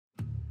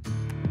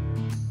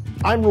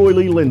I'm Roy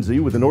Lee Lindsay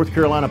with the North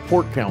Carolina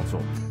Pork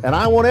Council, and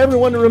I want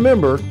everyone to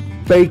remember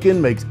bacon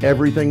makes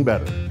everything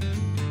better.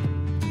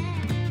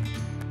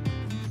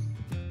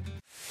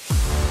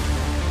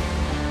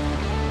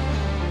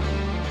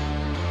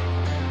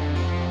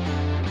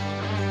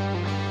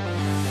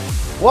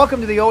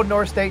 Welcome to the Old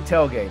North State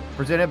Tailgate,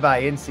 presented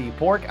by NC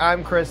Pork.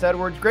 I'm Chris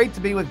Edwards. Great to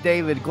be with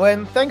David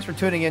Glenn. Thanks for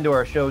tuning into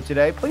our show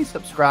today. Please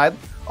subscribe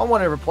on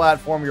whatever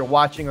platform you're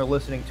watching or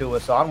listening to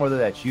us on, whether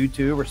that's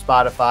YouTube or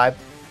Spotify,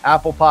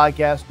 Apple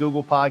Podcasts,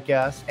 Google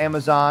Podcasts,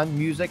 Amazon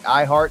Music,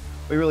 iHeart.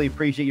 We really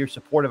appreciate your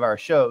support of our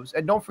shows.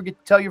 And don't forget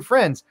to tell your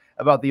friends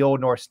about the Old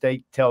North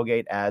State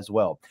Tailgate as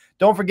well.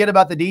 Don't forget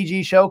about the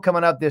DG show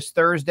coming up this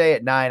Thursday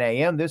at 9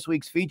 a.m. This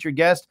week's featured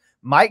guest,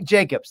 Mike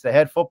Jacobs, the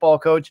head football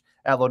coach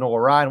at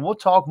Lenoir-Rhyne. We'll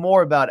talk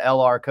more about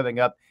LR coming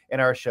up in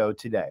our show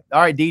today.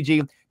 All right,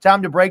 DG,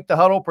 time to break the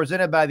huddle,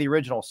 presented by the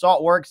Original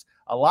Saltworks.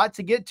 A lot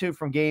to get to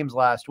from games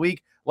last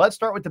week. Let's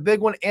start with the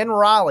big one in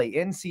Raleigh.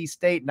 NC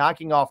State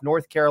knocking off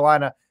North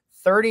Carolina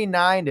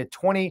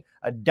 39-20,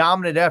 a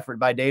dominant effort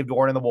by Dave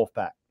Doeren and the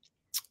Wolfpack.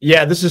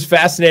 Yeah, this is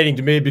fascinating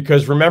to me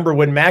because remember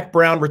when Mack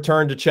Brown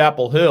returned to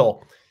Chapel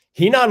Hill,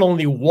 he not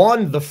only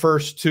won the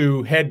first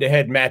two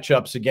head-to-head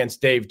matchups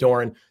against Dave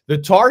Doeren, the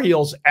Tar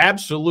Heels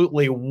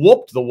absolutely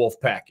whooped the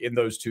Wolfpack in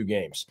those two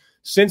games.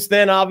 Since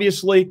then,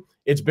 obviously,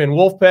 it's been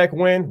Wolfpack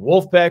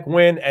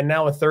win, and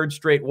now a third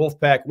straight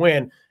Wolfpack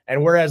win.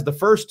 And whereas the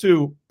first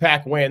two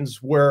Pack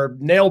wins were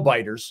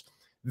nail-biters,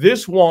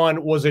 this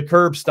one was a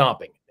curb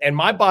stomping. And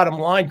my bottom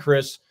line,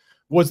 Chris,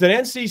 was that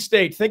NC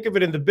State, think of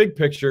it in the big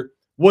picture,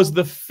 was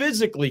the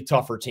physically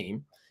tougher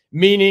team,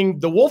 meaning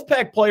the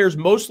Wolfpack players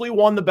mostly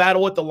won the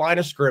battle at the line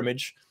of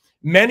scrimmage.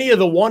 Many of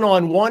the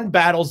one-on-one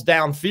battles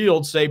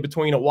downfield, say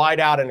between a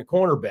wideout and a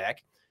cornerback.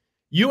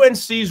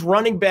 UNC's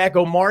running back,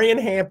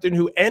 Omarion Hampton,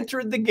 who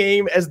entered the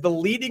game as the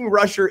leading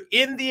rusher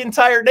in the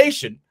entire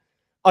nation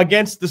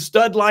against the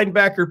stud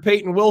linebacker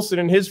Peyton Wilson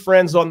and his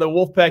friends on the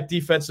Wolfpack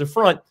defensive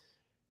front,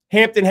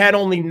 Hampton had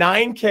only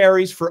 9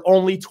 carries for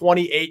only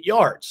 28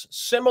 yards.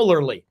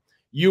 Similarly,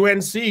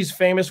 UNC's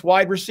famous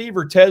wide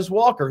receiver, Tez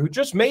Walker, who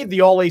just made the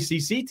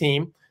All-ACC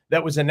team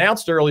that was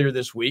announced earlier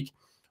this week,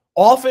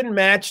 often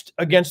matched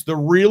against the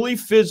really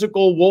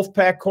physical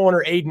Wolfpack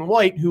corner Aiden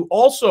White, who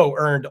also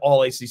earned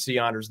All-ACC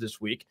honors this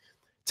week.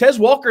 Tez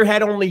Walker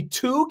had only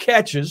 2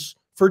 catches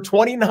for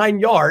 29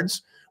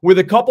 yards with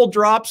a couple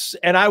drops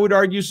and I would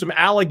argue some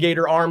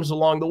alligator arms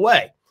along the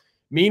way.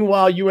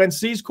 Meanwhile,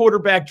 UNC's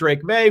quarterback,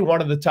 Drake May,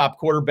 one of the top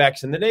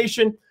quarterbacks in the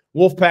nation,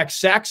 Wolfpack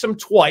sacks him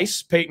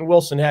twice. Peyton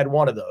Wilson had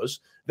one of those.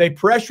 They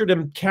pressured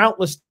him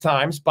countless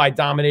times by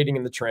dominating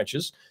in the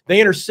trenches. They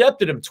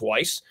intercepted him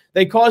twice.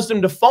 They caused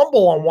him to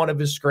fumble on one of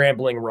his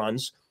scrambling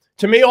runs.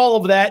 To me, all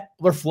of that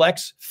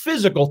reflects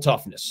physical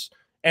toughness,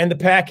 and the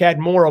Pack had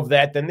more of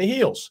that than the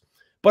Heels.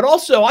 But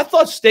also, I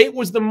thought State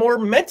was the more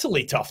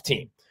mentally tough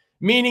team,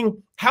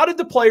 meaning how did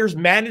the players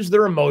manage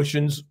their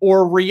emotions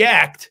or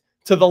react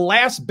to the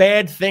last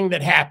bad thing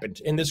that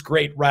happened in this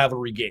great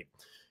rivalry game?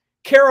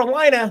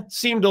 Carolina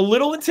seemed a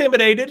little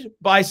intimidated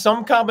by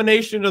some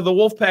combination of the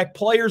Wolfpack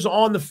players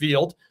on the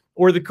field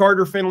or the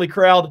Carter Finley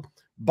crowd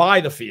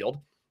by the field.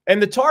 And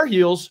the Tar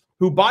Heels,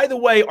 who, by the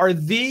way, are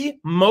the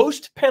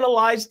most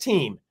penalized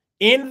team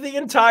in the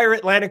entire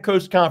Atlantic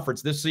Coast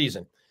Conference this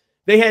season.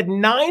 They had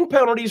 9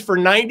 penalties for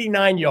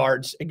 99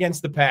 yards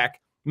against the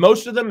Pack,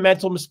 most of them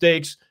mental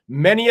mistakes,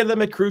 many of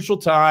them at crucial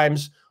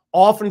times,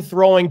 often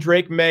throwing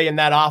Drake May and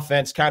that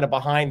offense kind of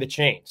behind the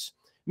chains.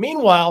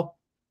 Meanwhile,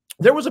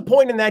 there was a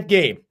point in that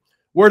game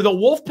where the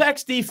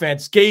Wolfpack's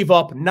defense gave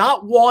up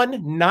not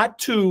 1, not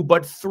 2,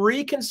 but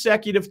 3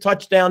 consecutive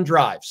touchdown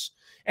drives.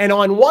 And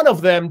on one of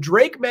them,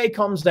 Drake May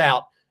comes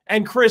out,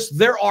 and Chris,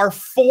 there are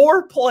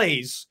 4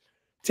 plays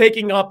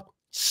taking up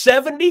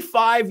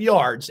 75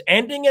 yards,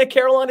 ending in a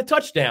Carolina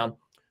touchdown,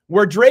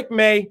 where Drake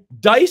May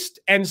diced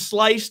and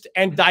sliced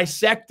and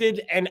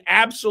dissected and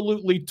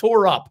absolutely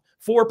tore up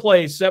 4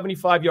 plays,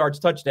 75 yards,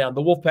 touchdown,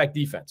 the Wolfpack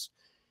defense.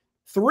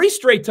 3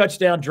 straight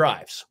touchdown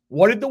drives.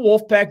 What did the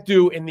Wolfpack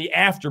do in the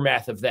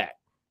aftermath of that?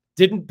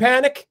 Didn't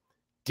panic,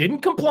 didn't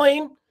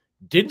complain,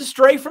 didn't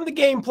stray from the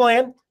game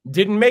plan,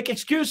 didn't make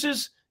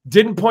excuses,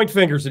 didn't point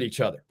fingers at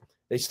each other.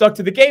 They stuck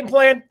to the game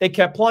plan, they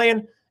kept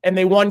playing, and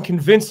they won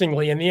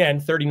convincingly in the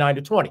end,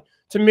 39-20.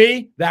 To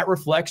me, that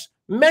reflects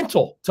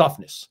mental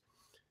toughness.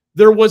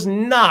 There was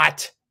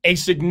not a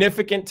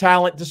significant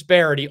talent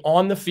disparity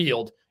on the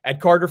field at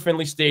Carter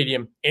Finley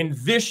Stadium in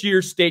this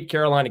year's State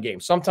Carolina game.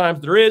 Sometimes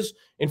there is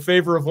in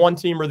favor of one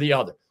team or the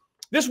other.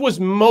 This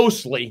was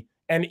mostly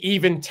an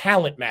even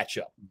talent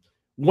matchup.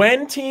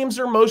 When teams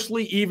are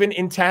mostly even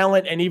in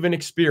talent and even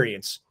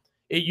experience,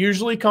 it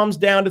usually comes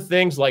down to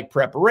things like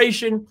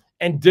preparation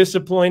and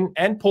discipline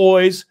and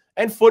poise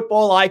and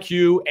football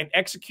IQ and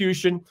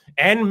execution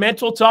and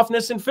mental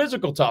toughness and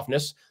physical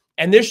toughness.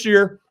 And this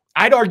year,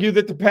 I'd argue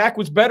that the Pack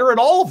was better at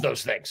all of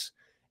those things.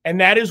 And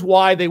that is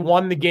why they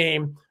won the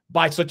game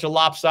by such a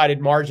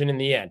lopsided margin in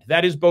the end.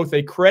 That is both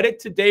a credit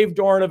to Dave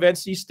Doeren of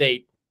NC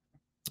State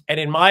and,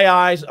 in my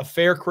eyes, a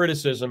fair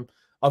criticism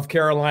of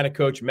Carolina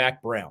coach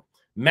Mack Brown.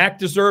 Mac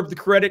deserved the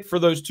credit for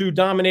those 2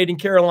 dominating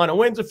Carolina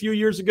wins a few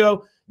years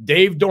ago.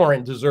 Dave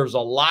Doeren deserves a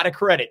lot of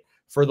credit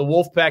for the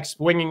Wolfpack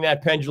swinging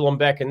that pendulum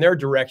back in their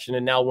direction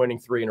and now winning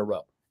 3 in a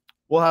row.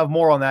 We'll have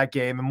more on that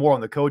game and more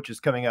on the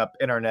coaches coming up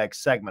in our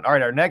next segment. All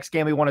right, our next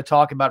game we want to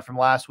talk about from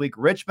last week.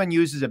 Richmond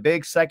uses a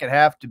big second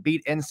half to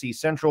beat NC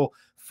Central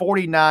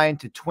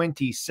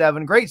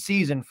 49-27. Great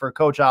season for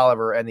Coach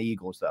Oliver and the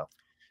Eagles, though.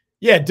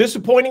 Yeah,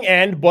 disappointing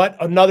end, but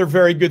another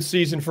very good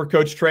season for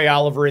Coach Trey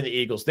Oliver and the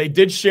Eagles. They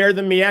did share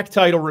the MEAC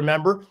title,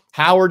 remember.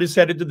 Howard is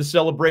headed to the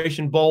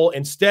Celebration Bowl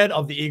instead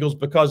of the Eagles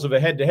because of a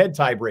head-to-head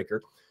tiebreaker.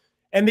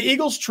 And the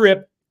Eagles'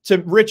 trip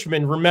to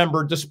Richmond,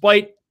 remember,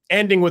 despite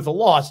ending with a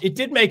loss, it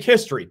did make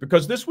history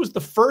because this was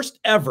the first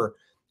ever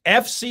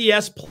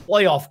FCS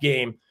playoff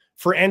game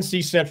for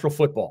NC Central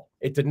football.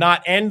 It did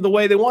not end the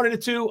way they wanted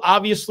it to,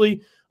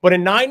 obviously, but a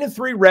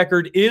 9-3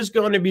 record is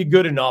going to be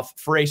good enough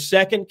for a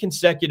second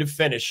consecutive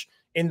finish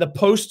in the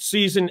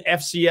postseason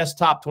FCS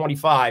top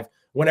 25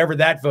 whenever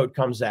that vote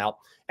comes out.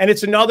 And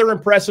it's another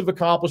impressive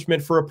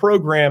accomplishment for a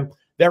program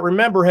that,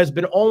 remember, has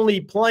been only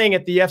playing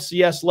at the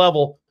FCS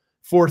level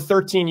for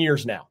 13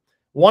 years now.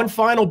 One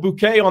final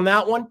bouquet on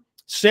that one.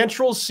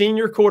 Central's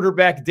senior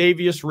quarterback,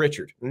 Davius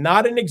Richard.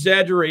 Not an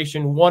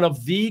exaggeration, one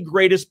of the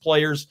greatest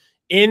players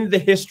in the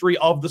history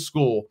of the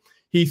school.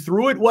 He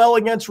threw it well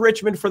against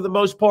Richmond for the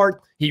most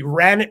part. He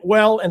ran it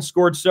well and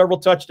scored several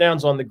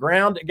touchdowns on the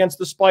ground against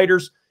the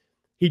Spiders.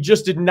 He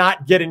just did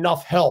not get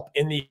enough help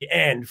in the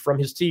end from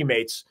his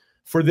teammates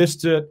for this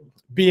to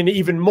be an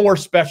even more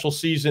special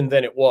season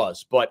than it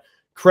was. But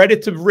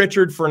credit to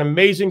Richard for an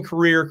amazing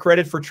career.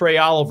 Credit for Trey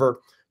Oliver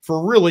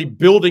for really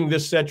building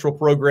this Central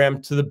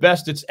program to the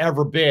best it's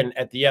ever been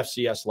at the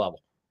FCS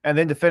level. And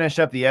then to finish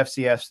up the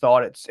FCS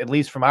thought, it's at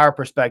least from our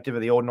perspective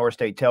of the Old North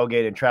State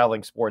Tailgate and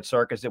Traveling Sports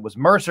Circus, it was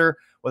Mercer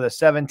with a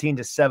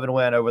 17-7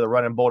 win over the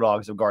Running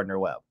Bulldogs of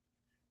Gardner-Webb.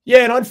 Yeah,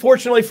 and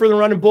unfortunately for the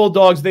Running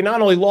Bulldogs, they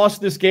not only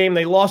lost this game,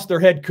 they lost their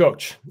head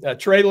coach.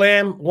 Trey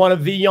Lamb, one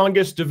of the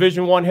youngest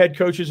Division I head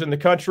coaches in the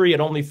country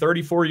at only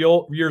 34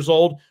 years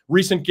old,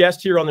 recent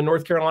guest here on the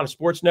North Carolina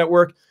Sports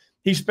Network.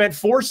 He spent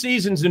 4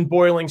 seasons in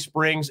Boiling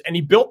Springs, and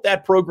he built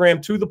that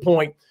program to the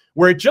point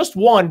where it just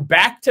won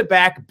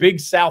back-to-back Big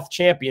South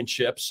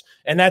championships,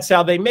 and that's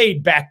how they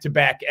made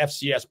back-to-back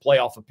FCS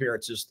playoff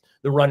appearances,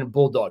 the Running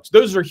Bulldogs.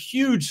 Those are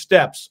huge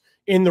steps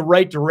in the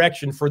right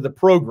direction for the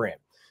program.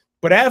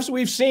 But as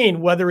we've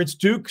seen, whether it's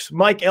Duke's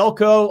Mike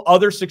Elko,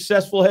 other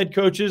successful head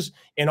coaches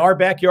in our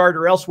backyard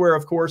or elsewhere,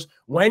 of course,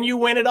 when you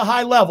win at a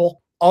high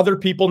level, other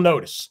people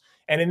notice.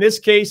 And in this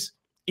case,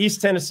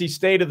 East Tennessee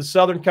State of the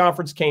Southern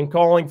Conference came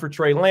calling for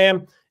Trey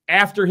Lamb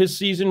after his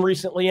season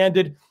recently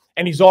ended,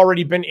 and he's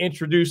already been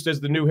introduced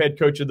as the new head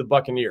coach of the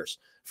Buccaneers.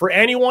 For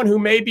anyone who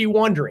may be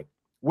wondering,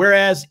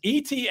 whereas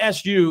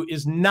ETSU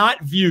is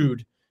not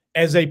viewed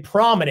as a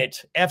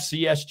prominent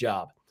FCS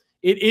job,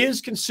 it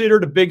is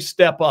considered a big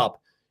step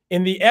up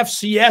in the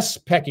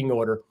FCS pecking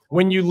order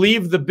when you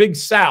leave the Big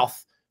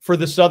South for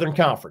the Southern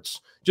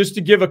Conference. Just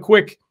to give a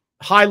quick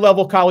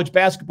high-level college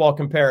basketball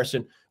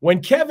comparison,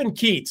 when Kevin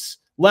Keats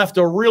left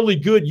a really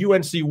good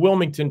UNC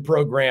Wilmington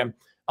program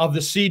of the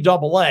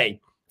CAA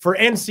for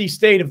NC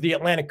State of the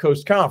Atlantic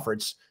Coast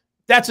Conference,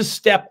 that's a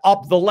step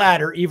up the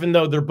ladder, even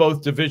though they're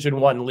both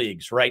Division I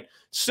leagues, right?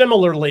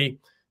 Similarly,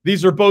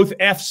 these are both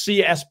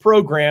FCS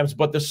programs,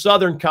 but the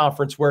Southern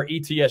Conference, where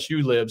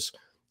ETSU lives,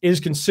 is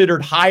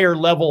considered higher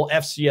level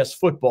FCS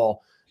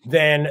football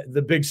than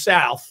the Big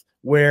South,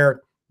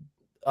 where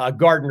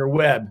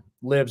Gardner-Webb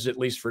lives, at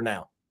least for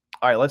now.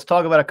 All right, let's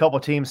talk about a couple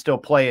teams still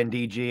playing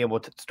DG, and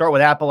we'll start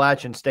with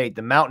Appalachian State.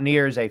 The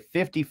Mountaineers, a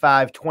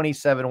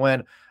 55-27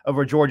 win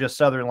over Georgia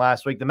Southern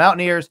last week. The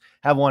Mountaineers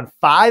have won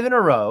 5 in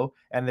a row,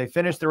 and they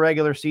finished the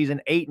regular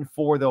season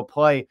 8-4. They'll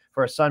play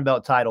for a Sun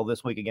Belt title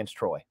this week against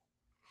Troy.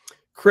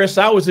 Chris,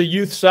 I was a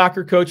youth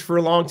soccer coach for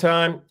a long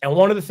time, and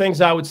one of the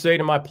things I would say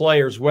to my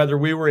players, whether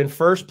we were in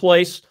first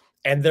place,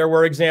 and there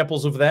were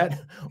examples of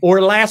that,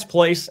 or last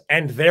place,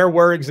 and there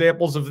were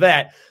examples of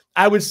that,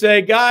 I would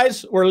say,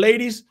 guys or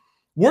ladies,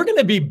 we're going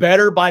to be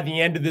better by the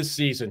end of this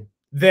season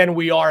than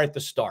we are at the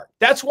start.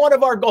 That's one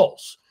of our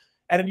goals.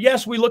 And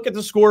yes, we look at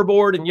the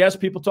scoreboard, and yes,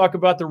 people talk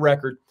about the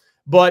record,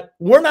 but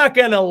we're not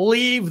going to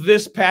leave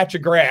this patch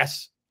of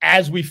grass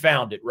as we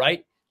found it,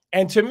 right?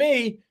 And to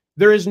me,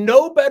 there is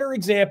no better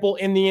example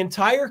in the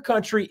entire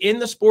country in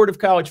the sport of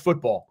college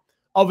football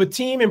of a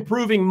team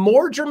improving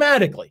more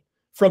dramatically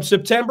from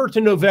September to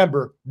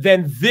November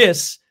than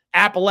this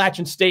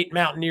Appalachian State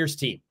Mountaineers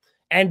team.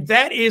 And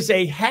that is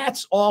a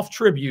hats-off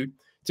tribute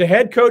to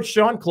head coach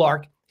Sean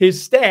Clark,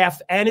 his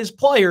staff, and his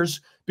players,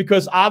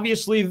 because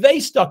obviously they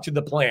stuck to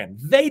the plan.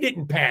 They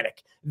didn't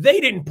panic. They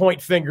didn't point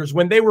fingers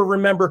when they were,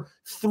 remember,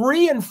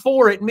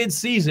 3-4 at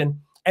midseason,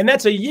 and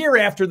that's a year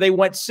after they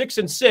went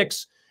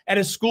 6-6 at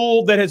a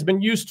school that has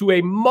been used to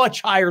a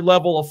much higher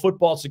level of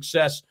football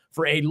success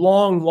for a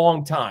long,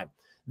 long time.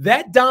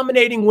 That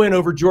dominating win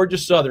over Georgia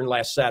Southern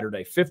last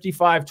Saturday,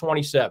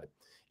 55-27,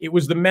 it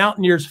was the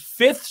Mountaineers'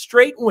 5th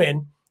straight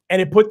win,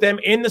 and it put them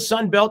in the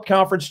Sun Belt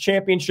Conference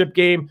Championship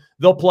game.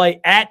 They'll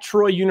play at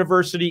Troy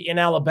University in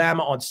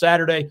Alabama on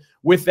Saturday.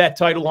 with that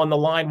title on the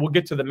line. We'll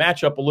get to the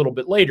matchup a little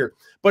bit later.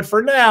 But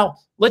for now,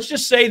 let's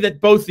just say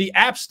that both the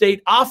App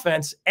State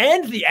offense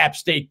and the App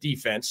State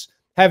defense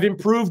have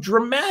improved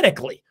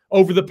dramatically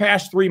over the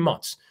past 3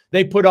 months.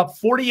 They put up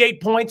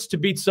 48 points to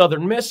beat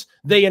Southern Miss.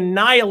 They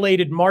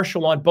annihilated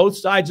Marshall on both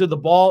sides of the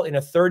ball in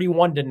a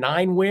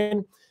 31-9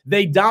 win.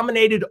 They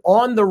dominated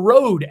on the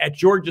road at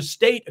Georgia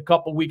State a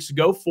couple weeks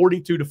ago,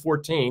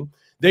 42-14.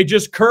 They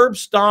just curb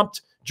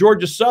stomped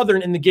Georgia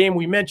Southern in the game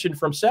we mentioned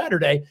from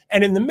Saturday.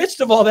 And in the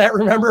midst of all that,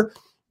 remember,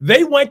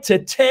 they went to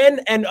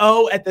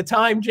 10-0 at the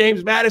time,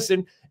 James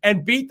Madison,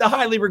 and beat the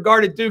highly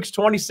regarded Dukes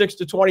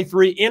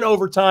 26-23 in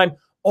overtime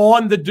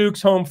on the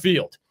Dukes home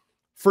field.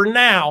 For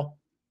now,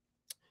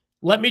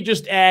 let me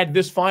just add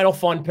this final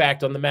fun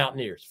fact on the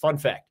Mountaineers. Fun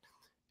fact.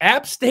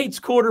 App State's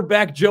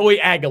quarterback, Joey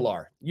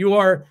Aguilar. You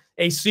are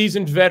a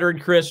seasoned veteran,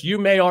 Chris. You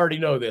may already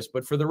know this,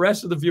 but for the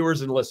rest of the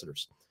viewers and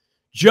listeners,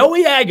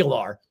 Joey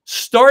Aguilar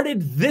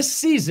started this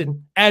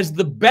season as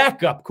the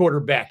backup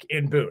quarterback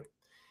in Boone.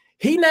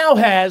 He now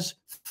has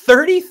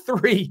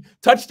 33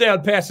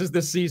 touchdown passes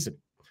this season.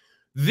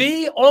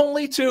 The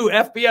only two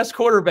FBS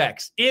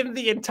quarterbacks in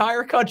the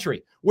entire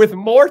country with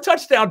more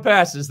touchdown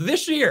passes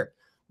this year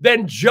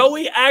than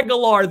Joey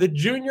Aguilar, the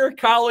junior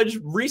college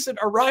recent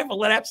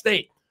arrival at App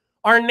State,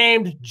 are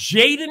named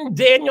Jaden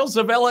Daniels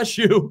of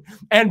LSU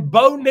and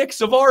Bo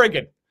Nix of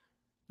Oregon.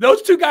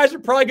 Those two guys are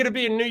probably going to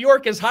be in New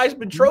York as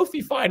Heisman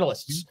Trophy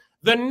finalists.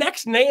 The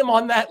next name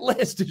on that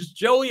list is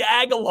Joey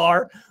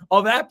Aguilar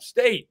of App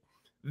State.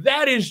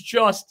 That is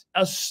just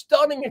a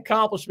stunning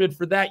accomplishment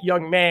for that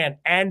young man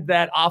and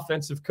that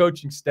offensive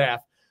coaching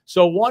staff.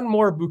 So one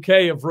more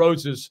bouquet of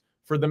roses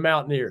for the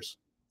Mountaineers.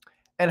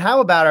 And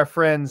how about our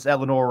friends at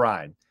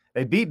Lenoir-Rhyne?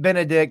 They beat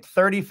Benedict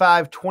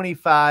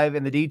 35-25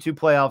 in the D2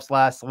 playoffs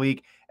last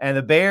week, and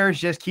the Bears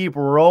just keep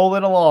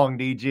rolling along,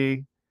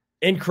 DG.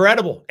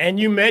 Incredible. And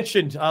you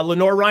mentioned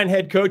Lenoir-Rhyne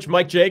head coach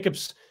Mike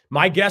Jacobs,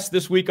 my guest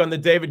this week on the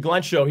David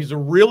Glenn Show. He's a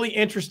really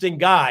interesting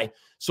guy,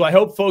 so I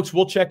hope folks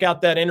will check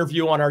out that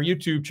interview on our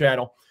YouTube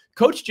channel.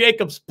 Coach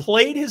Jacobs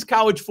played his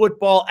college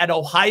football at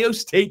Ohio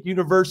State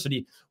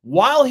University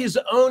while his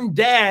own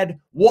dad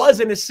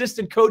was an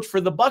assistant coach for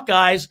the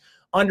Buckeyes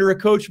under a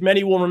coach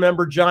many will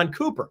remember, John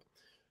Cooper.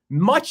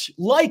 Much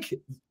like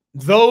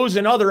those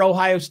and other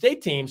Ohio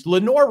State teams,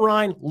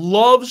 Lenoir-Rhyne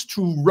loves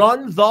to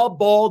run the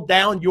ball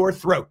down your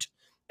throat.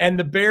 And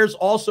the Bears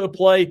also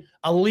play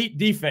elite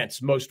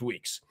defense most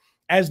weeks.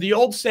 As the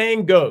old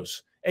saying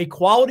goes, a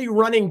quality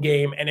running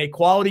game and a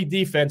quality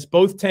defense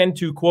both tend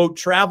to, quote,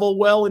 travel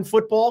well in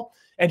football.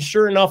 And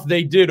sure enough,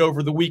 they did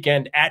over the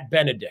weekend at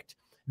Benedict.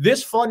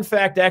 This fun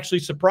fact actually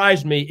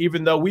surprised me,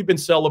 even though we've been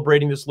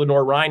celebrating this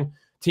Lenoir-Rhyne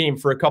team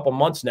for a couple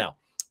months now.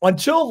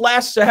 Until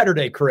last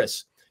Saturday,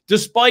 Chris,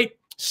 despite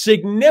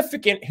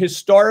significant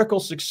historical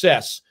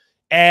success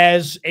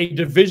as a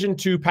Division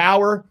II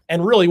power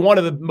and really one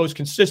of the most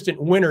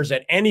consistent winners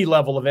at any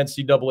level of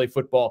NCAA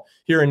football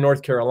here in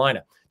North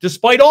Carolina.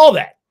 Despite all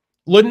that,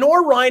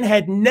 Lenoir-Rhyne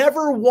had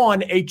never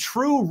won a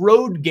true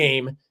road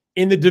game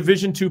in the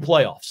Division II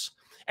playoffs.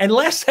 And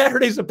last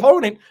Saturday's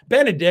opponent,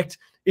 Benedict,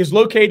 is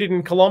located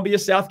in Columbia,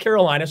 South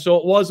Carolina, so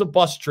it was a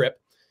bus trip.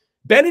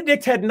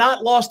 Benedict had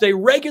not lost a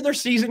regular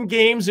season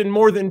games in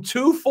more than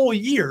 2 full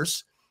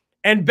years,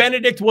 and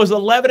Benedict was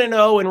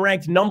 11-0 and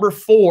ranked number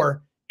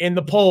 4 in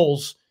the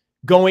polls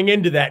going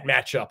into that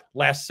matchup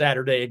last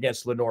Saturday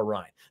against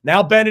Lenoir-Rhyne.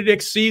 Now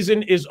Benedict's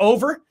season is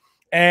over,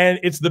 and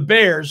it's the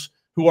Bears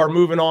who are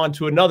moving on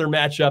to another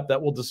matchup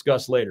that we'll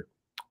discuss later.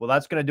 Well,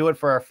 that's going to do it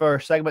for our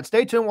first segment.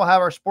 Stay tuned. We'll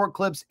have our Sport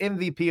Clips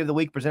MVP of the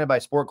Week presented by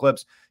Sport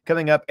Clips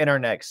coming up in our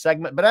next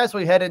segment. But as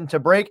we head into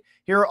break,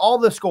 here are all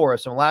the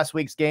scores from last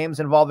week's games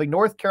involving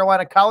North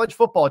Carolina college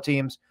football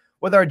teams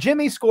with our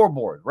Jimmy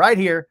scoreboard right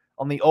here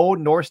on the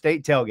Old North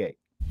State Tailgate.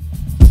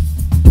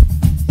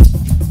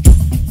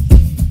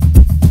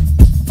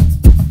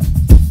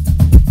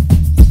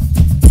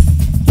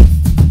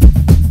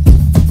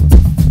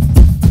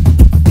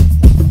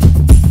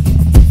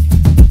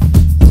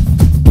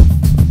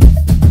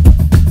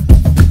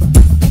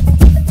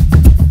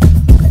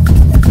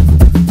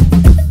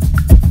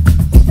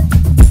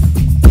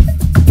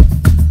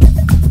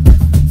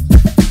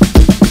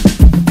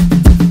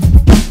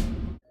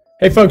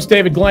 Hey folks,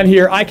 David Glenn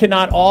here. I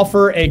cannot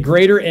offer a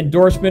greater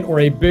endorsement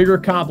or a bigger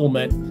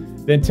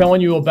compliment than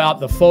telling you about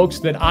the folks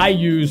that I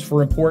use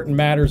for important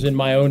matters in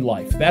my own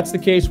life. That's the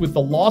case with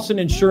the Lawson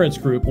Insurance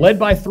Group, led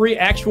by 3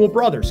 actual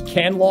brothers,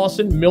 Ken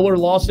Lawson, Miller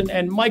Lawson,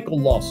 and Michael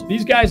Lawson.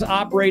 These guys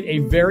operate a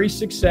very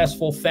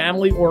successful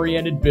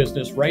family-oriented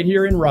business right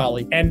here in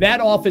Raleigh, and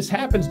that office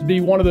happens to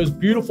be one of those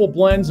beautiful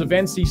blends of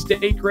NC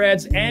State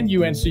grads and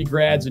UNC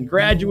grads and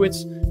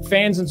graduates,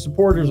 fans and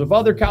supporters of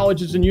other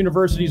colleges and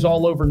universities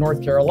all over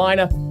North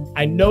Carolina.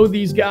 I know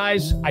these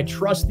guys, I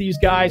trust these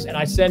guys, and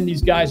I send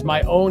these guys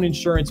my own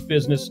insurance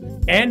business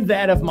and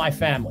that of my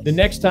family. The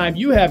next time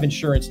you have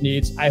insurance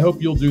needs, I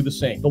hope you'll do the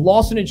same. The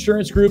Lawson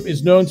Insurance Group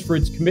is known for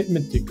its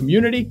commitment to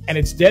community and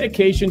its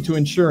dedication to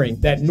ensuring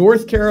that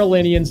North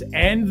Carolinians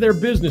and their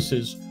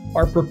businesses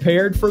are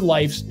prepared for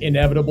life's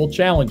inevitable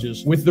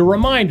challenges, with the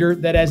reminder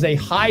that as a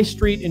High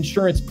Street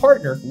insurance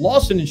partner,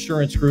 Lawson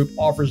Insurance Group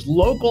offers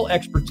local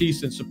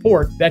expertise and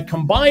support that,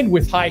 combined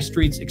with High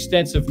Street's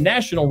extensive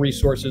national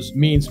resources,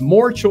 means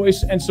more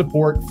choice and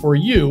support for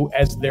you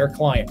as their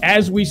client.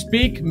 As we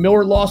speak,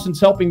 Miller Lawson's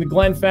helping the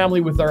Glenn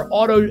family with our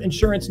auto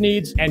insurance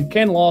needs, and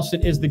Ken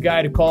Lawson is the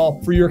guy to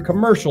call for your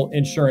commercial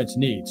insurance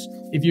needs.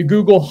 If you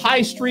Google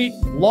High Street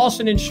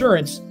Lawson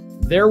Insurance,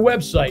 their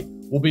website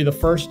will be the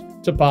first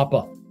to pop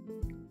up.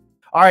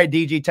 All right,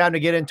 DG, time to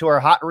get into our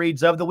hot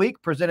reads of the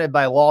week, presented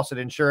by Lawson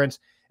Insurance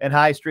and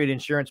High Street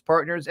Insurance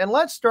Partners. And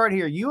let's start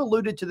here. You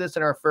alluded to this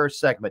in our first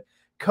segment.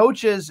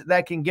 Coaches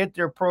that can get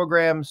their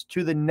programs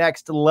to the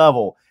next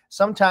level.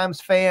 Sometimes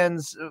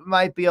fans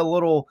might be a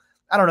little,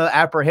 I don't know,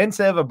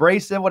 apprehensive,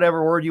 abrasive,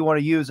 whatever word you want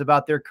to use,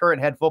 about their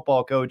current head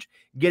football coach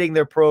getting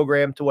their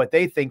program to what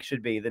they think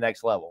should be the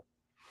next level.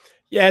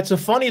 Yeah, it's a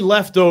funny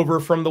leftover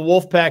from the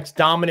Wolfpack's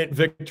dominant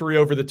victory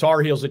over the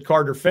Tar Heels at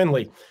Carter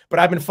Finley. But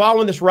I've been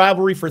following this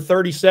rivalry for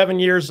 37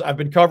 years. I've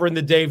been covering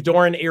the Dave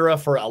Doeren era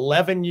for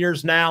 11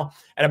 years now.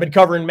 And I've been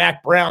covering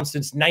Mack Brown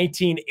since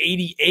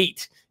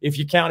 1988, if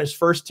you count his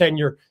first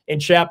tenure in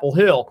Chapel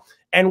Hill.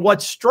 And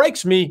what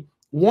strikes me,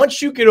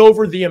 once you get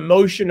over the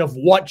emotion of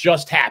what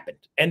just happened,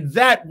 and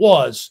that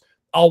was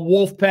a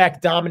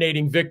Wolfpack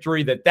dominating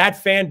victory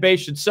that fan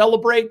base should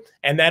celebrate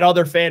and that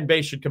other fan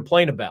base should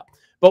complain about.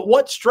 But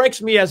what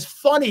strikes me as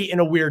funny in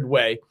a weird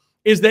way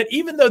is that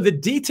even though the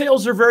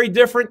details are very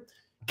different,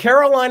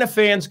 Carolina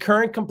fans'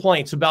 current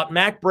complaints about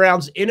Mack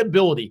Brown's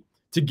inability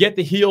to get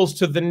the Heels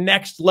to the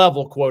next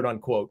level, quote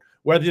unquote,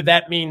 whether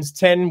that means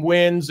 10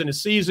 wins in a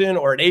season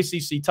or an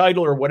ACC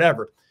title or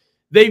whatever,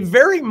 they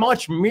very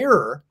much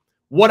mirror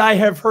what I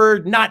have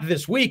heard, not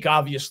this week,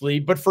 obviously,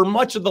 but for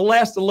much of the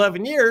last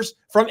 11 years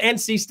from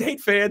NC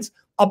State fans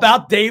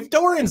about Dave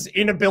Doeren's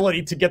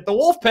inability to get the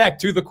Wolfpack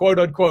to the quote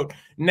unquote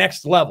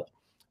next level.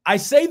 I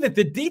say that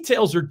the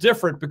details are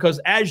different because,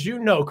 as you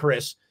know,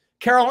 Chris,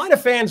 Carolina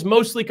fans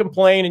mostly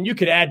complain, and you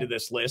could add to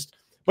this list,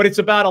 but it's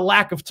about a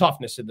lack of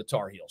toughness in the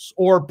Tar Heels,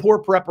 or poor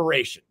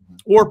preparation,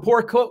 or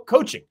poor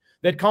coaching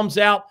that comes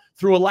out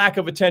through a lack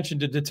of attention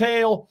to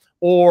detail,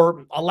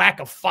 or a lack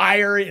of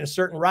fire in a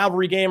certain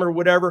rivalry game or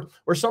whatever,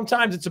 or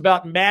sometimes it's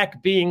about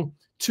Mack being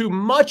too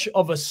much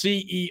of a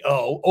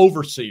CEO,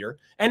 overseer,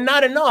 and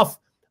not enough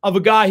of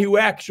a guy who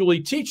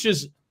actually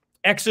teaches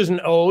X's and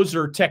O's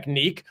or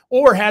technique,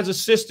 or has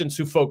assistants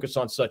who focus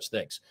on such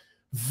things.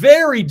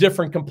 Very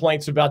different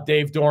complaints about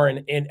Dave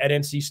Doeren at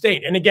NC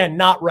State. And again,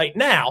 not right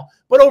now,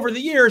 but over the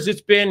years, it's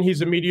been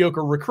he's a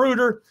mediocre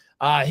recruiter.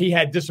 He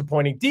had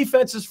disappointing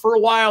defenses for a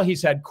while.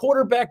 He's had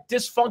quarterback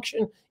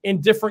dysfunction in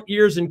different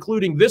years,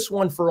 including this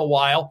one for a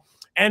while.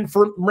 And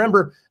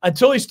remember,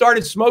 until he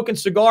started smoking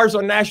cigars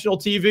on national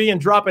TV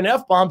and dropping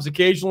F-bombs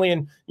occasionally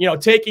and, you know,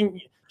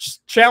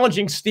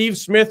 challenging Steve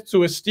Smith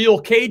to a steel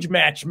cage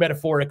match,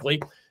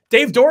 metaphorically,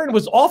 Dave Doeren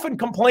was often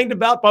complained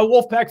about by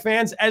Wolfpack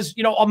fans as,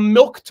 you know, a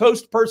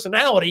milquetoast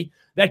personality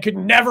that could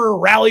never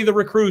rally the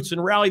recruits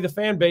and rally the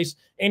fan base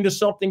into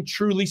something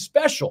truly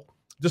special,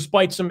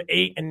 despite some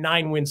 8- and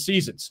 9-win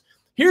seasons.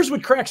 Here's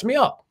what cracks me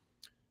up.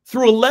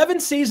 Through 11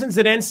 seasons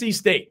at NC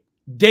State,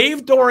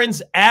 Dave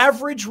Doeren's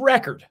average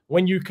record,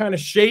 when you kind of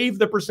shave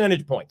the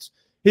percentage points,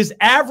 his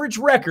average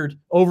record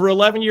over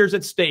 11 years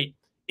at State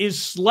is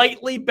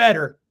slightly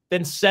better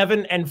than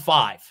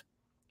 7-5.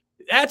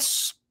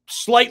 That's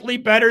slightly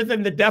better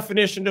than the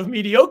definition of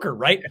mediocre,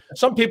 right?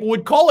 Some people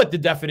would call it the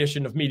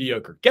definition of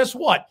mediocre. Guess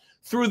what?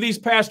 Through these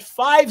past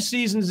 5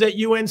 seasons at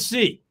UNC,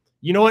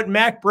 you know what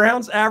Mack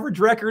Brown's average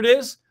record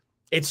is?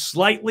 It's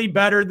slightly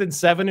better than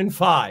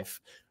 7-5,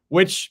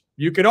 which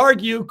you could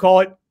argue,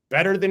 call it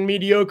better than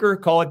mediocre,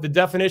 call it the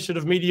definition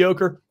of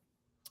mediocre.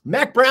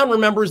 Mack Brown,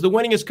 remember, is the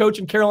winningest coach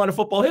in Carolina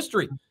football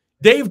history.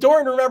 Dave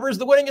Doeren, remember, is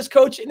the winningest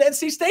coach in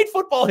NC State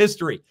football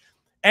history.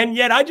 And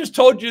yet I just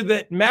told you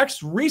that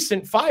Mack's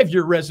recent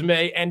 5-year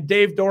resume and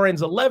Dave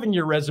Doeren's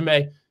 11-year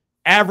resume,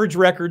 average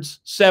records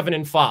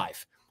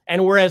 7-5.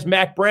 And whereas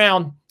Mack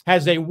Brown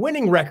has a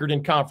winning record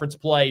in conference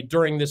play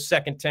during this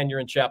second tenure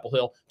in Chapel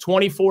Hill,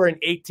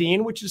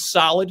 24-18, which is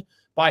solid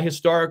by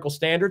historical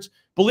standards.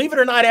 Believe it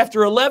or not,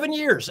 after 11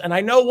 years, and I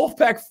know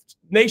Wolfpack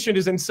Nation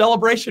is in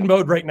celebration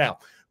mode right now,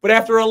 but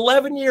after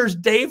 11 years,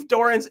 Dave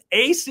Doeren's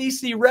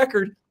ACC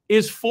record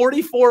is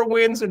 44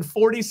 wins and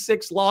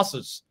 46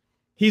 losses.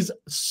 He's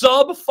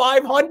sub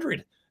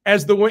 500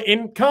 as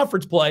in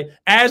conference play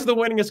as the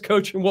winningest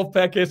coach in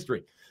Wolfpack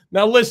history.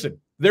 Now, listen,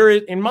 there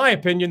is, in my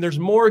opinion, there's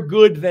more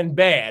good than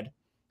bad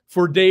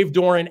for Dave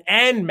Doeren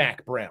and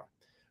Mack Brown.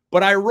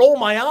 But I roll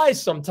my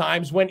eyes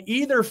sometimes when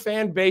either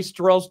fan base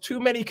draws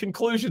too many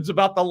conclusions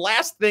about the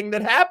last thing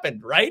that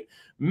happened, right?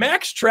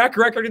 Mack's track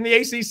record in the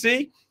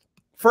ACC,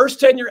 first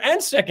tenure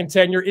and second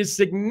tenure, is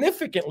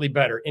significantly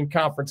better in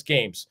conference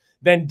games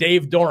than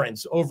Dave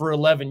Doeren's over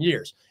 11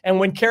 years. And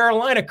when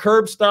Carolina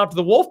curb stomped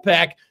the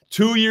Wolfpack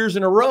 2 years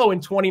in a row in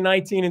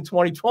 2019 and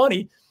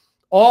 2020,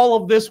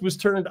 all of this was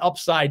turned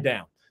upside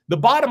down. The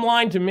bottom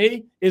line to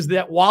me is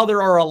that while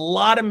there are a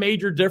lot of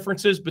major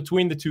differences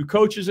between the two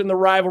coaches in the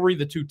rivalry,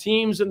 the two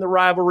teams in the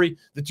rivalry,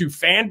 the two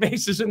fan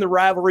bases in the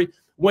rivalry,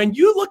 when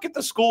you look at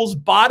the school's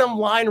bottom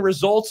line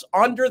results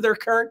under their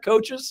current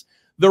coaches,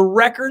 the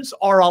records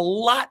are a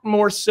lot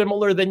more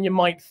similar than you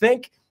might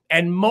think.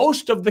 And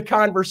most of the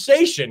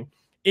conversation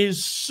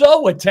is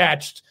so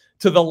attached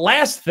to the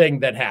last thing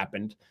that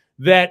happened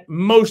that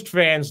most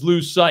fans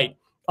lose sight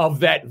of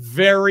that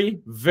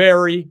very,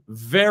 very,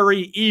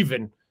 very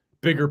even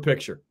bigger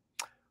picture.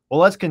 Well,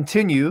 let's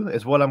continue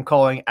is what I'm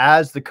calling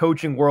as the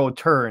coaching world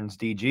turns,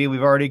 DG.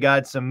 We've already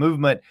got some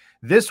movement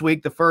this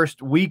week, the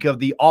first week of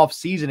the off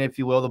season, if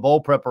you will, the bowl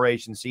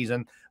preparation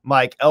season.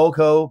 Mike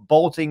Elko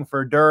bolting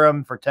for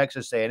Durham for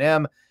Texas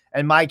A&M,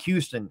 and Mike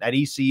Houston at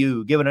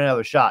ECU given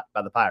another shot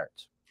by the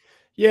Pirates.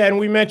 Yeah, and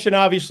we mentioned,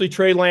 obviously,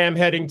 Trey Lamb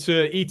heading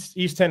to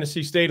East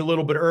Tennessee State a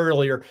little bit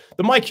earlier.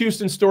 The Mike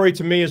Houston story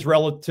to me is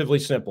relatively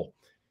simple.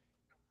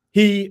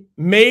 He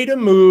made a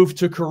move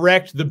to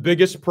correct the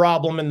biggest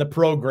problem in the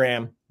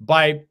program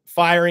by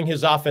firing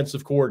his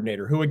offensive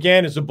coordinator, who,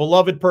 again, is a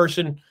beloved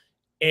person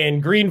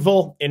in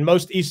Greenville, in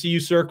most ECU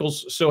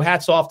circles. So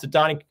hats off to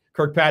Donnie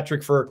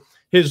Kirkpatrick for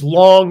his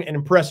long and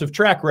impressive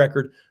track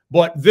record.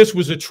 But this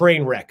was a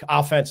train wreck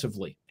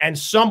offensively, and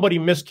somebody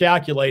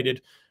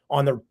miscalculated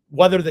on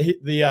whether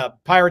the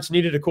Pirates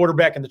needed a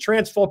quarterback in the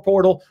transfer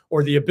portal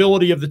or the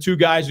ability of the two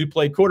guys who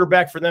played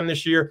quarterback for them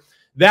this year.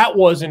 That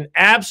was an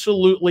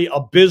absolutely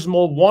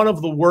abysmal, one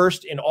of the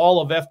worst in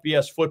all of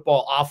FBS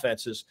football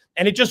offenses.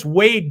 And it just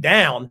weighed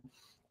down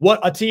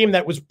what a team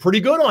that was pretty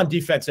good on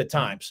defense at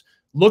times,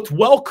 looked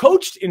well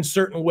coached in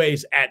certain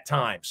ways at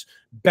times,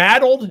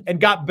 battled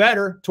and got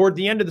better toward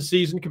the end of the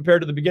season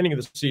compared to the beginning of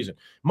the season.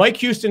 Mike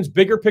Houston's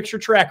bigger picture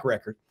track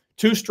record,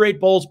 2 straight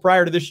bowls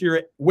prior to this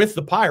year with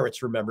the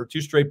Pirates, remember, 2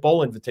 straight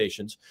bowl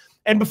invitations.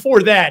 And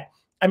before that,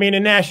 I mean,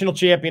 a national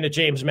champion at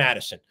James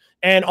Madison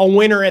and a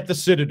winner at the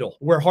Citadel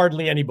where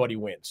hardly anybody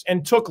wins,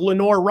 and took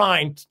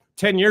Lenoir-Rhyne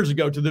 10 years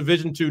ago to the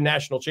Division II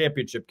national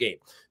championship game,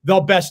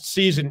 the best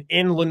season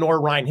in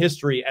Lenoir-Rhyne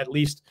history, at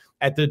least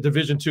at the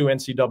Division II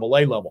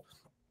NCAA level.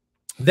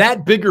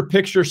 That bigger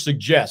picture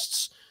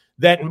suggests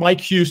that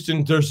Mike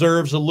Houston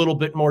deserves a little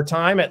bit more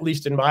time, at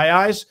least in my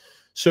eyes.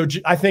 So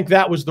I think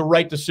that was the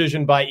right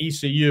decision by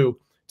ECU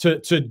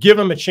to give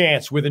him a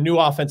chance with a new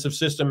offensive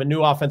system, a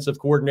new offensive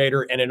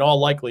coordinator, and in all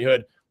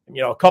likelihood,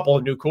 a couple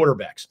of new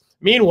quarterbacks.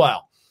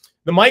 Meanwhile,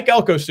 the Mike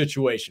Elko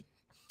situation.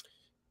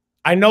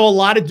 I know a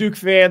lot of Duke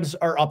fans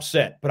are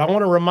upset, but I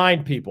want to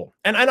remind people,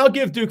 and I'll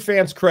give Duke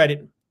fans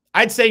credit.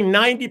 I'd say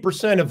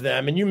 90% of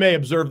them, and you may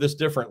observe this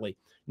differently,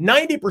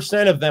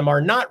 90% of them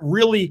are not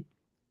really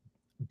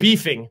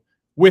beefing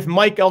with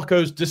Mike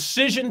Elko's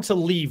decision to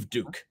leave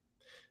Duke.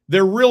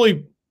 They're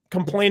really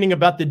complaining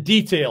about the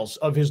details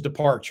of his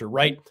departure,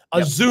 right?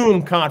 A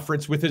Zoom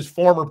conference with his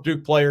former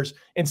Duke players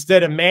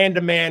instead of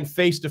man-to-man,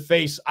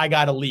 face-to-face, I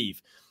got to leave.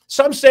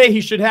 Some say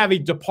he should have a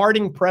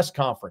departing press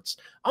conference.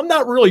 I'm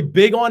not really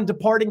big on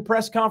departing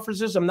press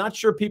conferences. I'm not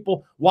sure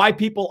why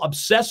people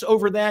obsess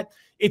over that.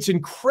 It's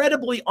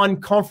incredibly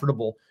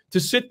uncomfortable to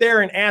sit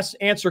there and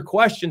answer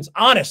questions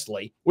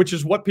honestly, which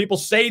is what people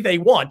say they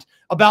want,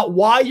 about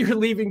why you're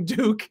leaving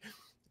Duke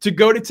to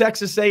go to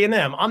Texas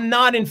A&M. I'm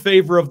not in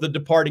favor of the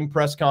departing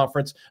press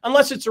conference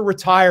unless it's a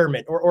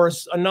retirement or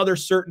another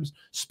certain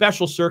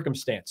special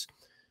circumstance.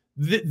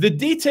 The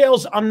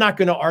details I'm not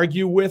going to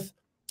argue with.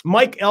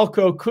 Mike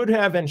Elko could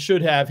have and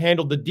should have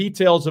handled the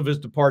details of his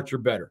departure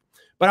better.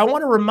 But I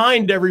want to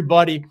remind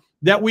everybody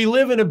that we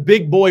live in a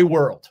big boy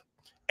world.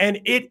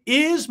 And it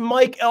is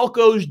Mike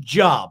Elko's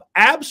job,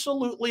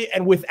 absolutely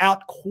and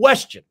without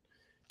question,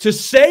 to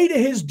say to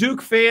his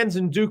Duke fans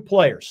and Duke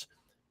players,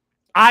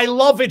 I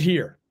love it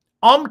here.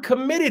 I'm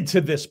committed to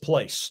this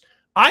place.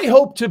 I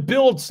hope to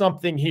build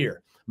something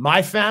here.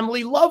 My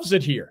family loves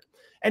it here.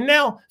 And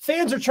now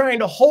fans are trying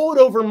to hold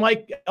over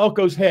Mike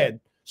Elko's head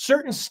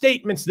certain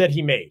statements that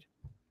he made.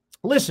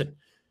 Listen,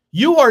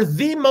 you are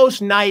the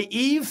most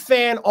naive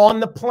fan on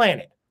the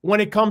planet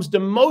when it comes to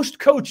most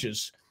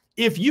coaches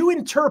if you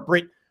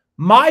interpret,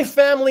 my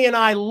family and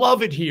I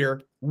love it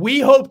here, we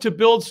hope to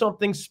build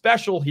something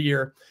special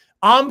here,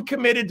 I'm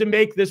committed to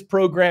make this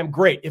program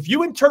great. If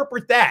you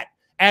interpret that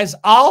as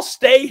I'll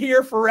stay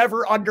here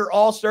forever under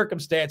all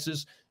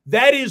circumstances,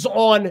 that is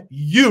on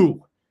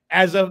you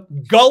as a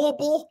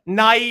gullible,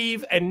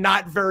 naive, and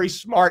not very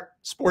smart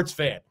sports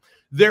fan.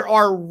 There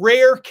are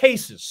rare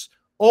cases,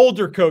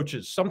 older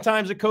coaches,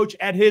 sometimes a coach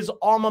at his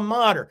alma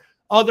mater,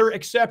 other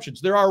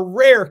exceptions. There are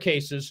rare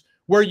cases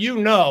where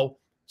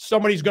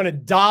somebody's going to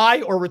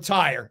die or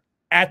retire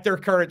at their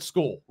current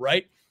school,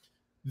 right?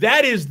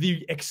 That is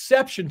the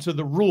exception to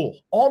the rule.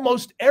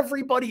 Almost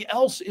everybody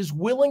else is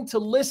willing to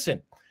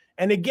listen.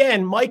 And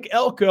again, Mike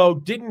Elko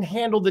didn't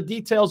handle the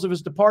details of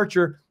his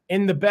departure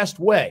in the best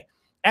way.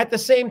 At the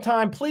same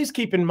time, please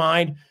keep in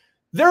mind,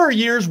 there are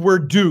years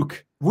where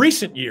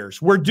recent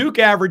years, where Duke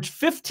averaged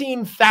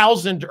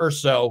 15,000 or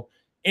so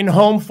in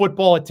home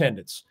football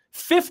attendance.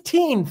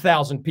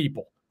 15,000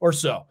 people or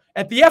so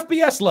at the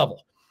FBS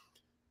level.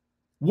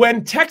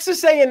 When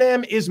Texas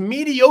A&M is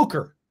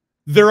mediocre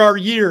There are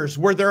years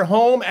where their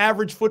home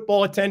average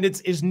football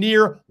attendance is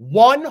near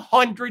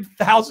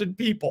 100,000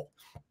 people.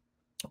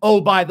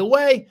 Oh, by the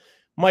way,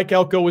 Mike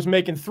Elko was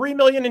making $3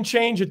 million and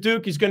change at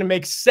Duke. He's going to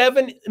make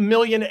 $7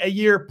 million a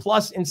year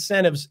plus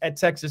incentives at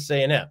Texas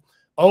A&M.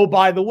 Oh,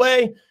 by the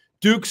way,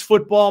 Duke's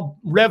football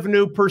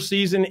revenue per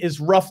season is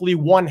roughly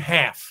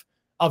 1/2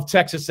 of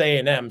Texas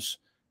A&M's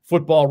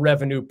football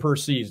revenue per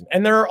season.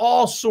 And there are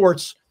all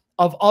sorts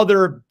of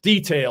other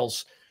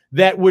details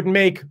that would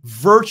make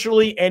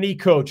virtually any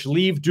coach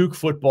leave Duke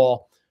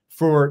football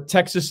for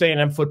Texas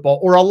A&M football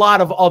or a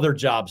lot of other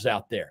jobs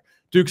out there.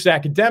 Duke's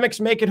academics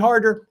make it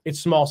harder. Its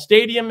small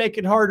stadium make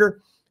it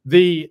harder.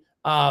 The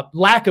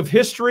lack of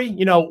history,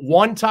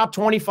 one top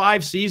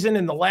 25 season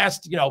in the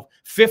last,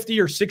 50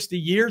 or 60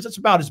 years. That's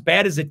about as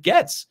bad as it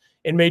gets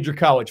in major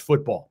college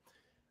football.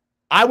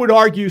 I would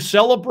argue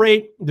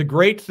celebrate the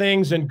great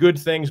things and good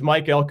things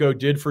Mike Elko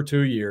did for 2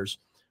 years,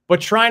 but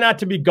try not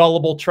to be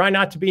gullible. Try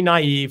not to be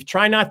naive.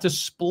 Try not to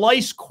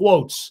splice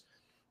quotes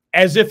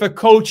as if a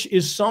coach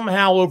is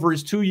somehow over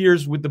his 2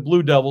 years with the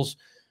Blue Devils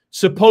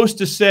supposed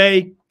to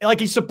say, like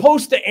he's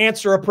supposed to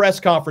answer a press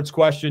conference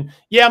question.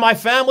 Yeah, my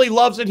family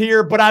loves it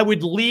here, but I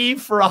would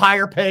leave for a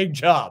higher paying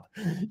job.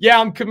 Yeah,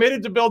 I'm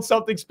committed to build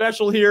something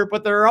special here,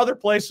 but there are other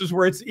places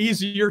where it's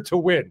easier to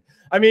win.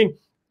 I mean,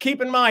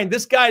 keep in mind,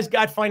 this guy's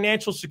got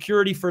financial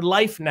security for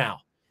life now.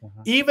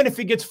 Even if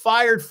he gets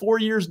fired 4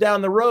 years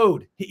down the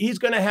road, he's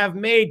going to have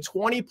made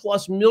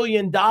 $20+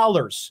 million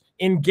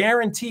in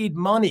guaranteed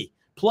money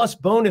plus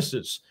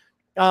bonuses.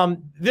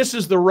 This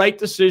is the right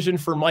decision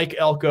for Mike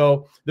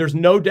Elko. There's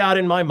no doubt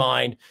in my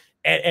mind.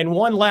 And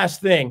one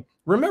last thing,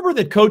 remember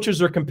that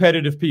coaches are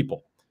competitive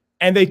people,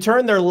 and they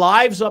turn their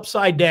lives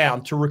upside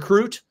down to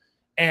recruit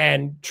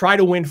and try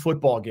to win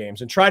football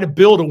games and try to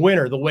build a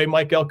winner the way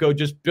Mike Elko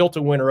just built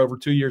a winner over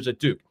 2 years at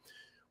Duke.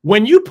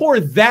 When you pour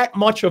that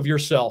much of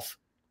yourself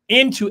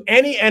into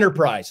any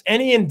enterprise,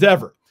 any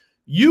endeavor,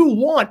 you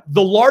want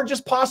the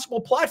largest possible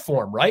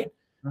platform, right?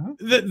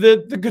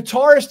 The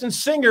guitarist and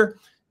singer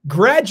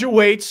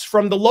graduates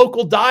from the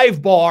local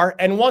dive bar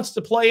and wants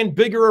to play in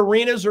bigger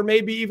arenas or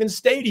maybe even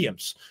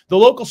stadiums. The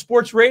local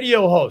sports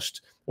radio host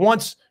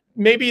wants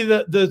maybe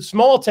the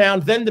small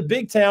town, then the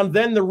big town,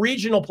 then the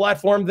regional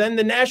platform, then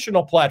the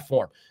national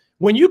platform.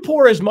 When you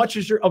pour as much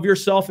as of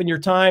yourself and your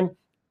time,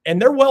 and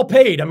they're well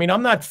paid. I mean,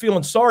 I'm not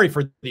feeling sorry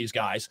for these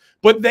guys,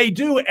 but they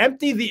do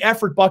empty the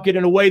effort bucket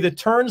in a way that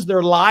turns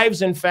their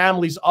lives and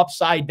families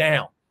upside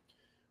down.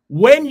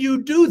 When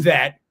you do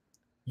that,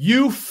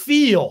 you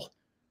feel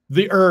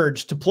the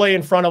urge to play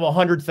in front of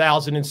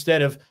 100,000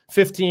 instead of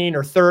 15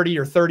 or 30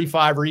 or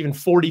 35 or even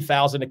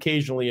 40,000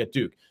 occasionally at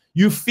Duke.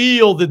 You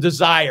feel the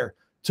desire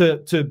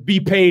to be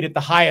paid at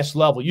the highest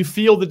level. You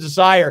feel the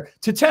desire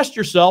to test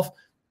yourself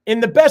in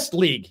the best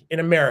league in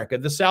America,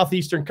 the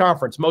Southeastern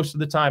Conference, most of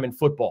the time in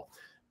football.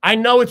 I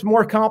know it's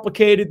more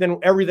complicated than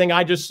everything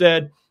I just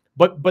said,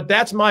 but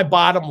that's my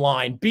bottom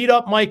line. Beat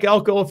up Mike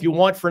Elko if you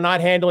want for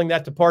not handling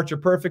that departure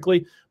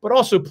perfectly, but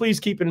also please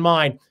keep in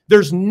mind,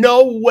 there's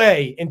no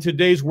way in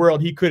today's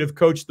world he could have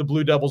coached the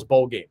Blue Devils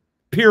bowl game,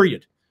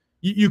 period.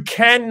 You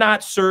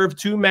cannot serve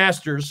two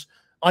masters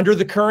under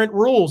the current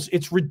rules.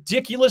 It's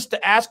ridiculous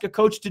to ask a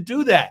coach to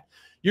do that.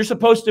 You're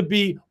supposed to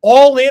be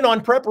all in on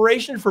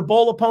preparation for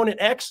bowl opponent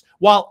X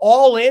while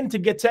all in to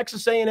get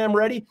Texas A&M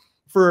ready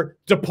for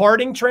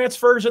departing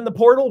transfers in the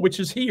portal, which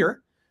is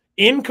here.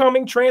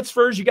 Incoming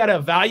transfers, you got to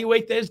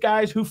evaluate those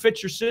guys, who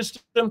fits your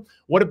system.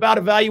 What about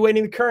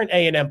evaluating the current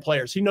A&M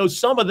players? He knows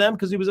some of them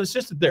because he was an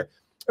assistant there.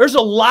 There's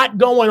a lot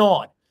going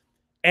on.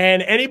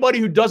 And anybody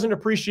who doesn't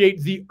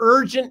appreciate the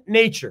urgent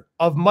nature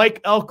of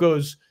Mike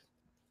Elko's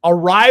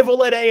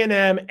arrival at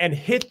A&M and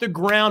hit the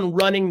ground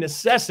running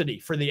necessity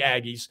for the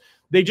Aggies,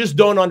 they just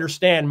don't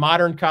understand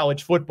modern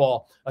college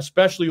football,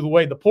 especially the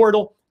way the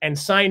portal and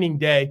signing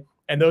day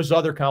and those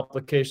other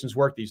complications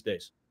work these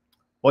days.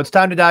 Well, it's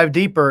time to dive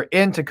deeper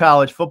into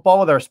college football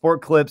with our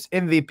Sport Clips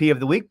MVP of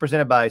the Week,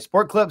 presented by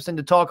Sport Clips. And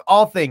to talk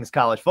all things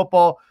college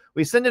football,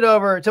 we send it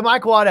over to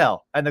Mike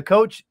Waddell and the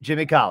coach,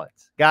 Jimmy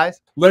Collins.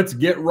 Guys, let's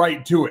get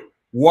right to it.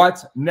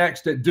 What's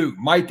next at Duke?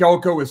 Mike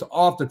Elko is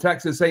off to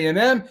Texas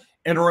A&M.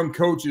 Interim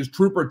coach is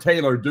Trooper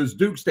Taylor. Does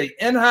Duke stay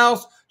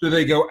in-house? Do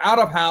they go out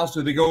of house?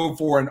 Do they go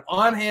for an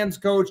on-hands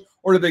coach,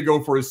 or do they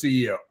go for a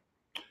CEO?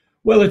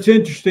 Well, it's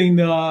interesting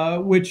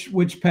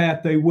which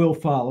path they will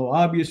follow.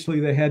 Obviously,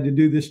 they had to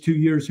do this 2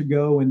 years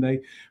ago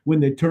when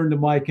they turned to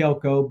Mike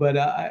Elko. But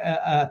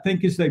I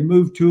think as they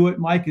move to it,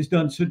 Mike has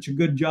done such a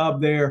good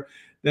job there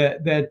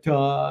that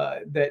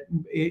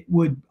it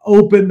would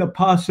open the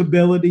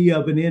possibility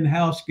of an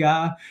in-house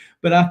guy.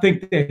 But I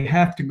think they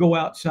have to go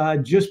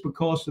outside just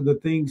because of the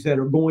things that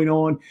are going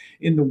on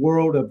in the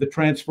world of the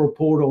transfer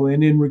portal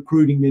and in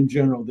recruiting in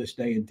general this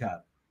day and time.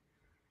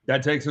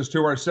 That takes us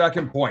to our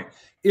second point.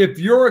 If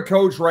you're a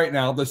coach right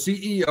now, the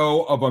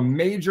CEO of a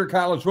major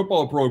college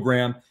football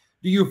program,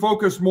 do you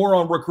focus more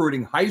on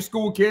recruiting high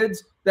school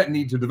kids that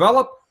need to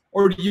develop,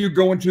 or do you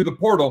go into the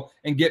portal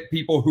and get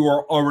people who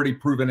are already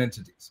proven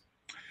entities?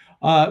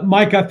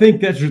 Mike, I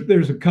think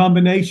there's a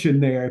combination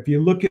there. If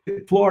you look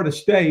at Florida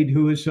State,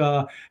 who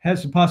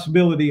has the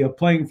possibility of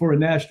playing for a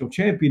national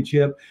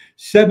championship,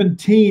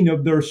 17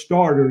 of their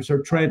starters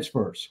are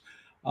transfers.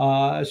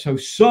 So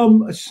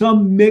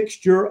some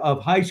mixture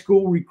of high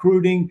school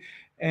recruiting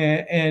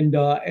and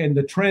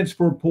the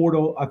transfer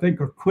portal, I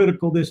think, are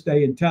critical this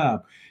day and time.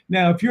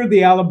 Now, if you're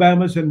the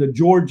Alabamas and the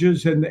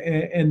Georgias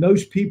and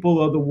those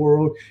people of the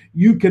world,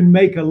 you can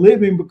make a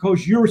living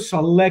because you're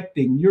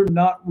selecting, you're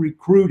not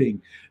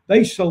recruiting.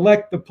 They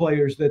select the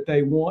players that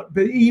they want,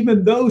 but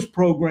even those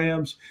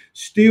programs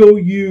still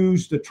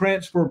use the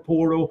transfer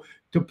portal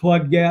to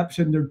plug gaps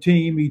in their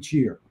team each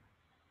year.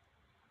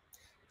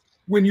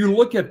 When you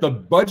look at the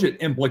budget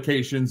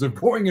implications of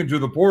going into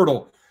the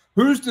portal,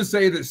 who's to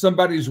say that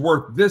somebody's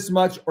worth this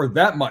much or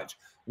that much?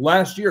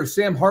 Last year,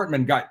 Sam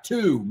Hartman got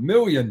 $2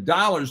 million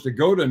to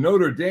go to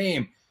Notre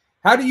Dame.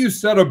 How do you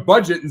set a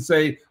budget and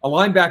say a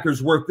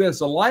linebacker's worth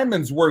this, a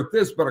lineman's worth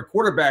this, but a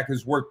quarterback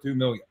is worth $2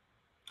 million?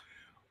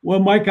 Well,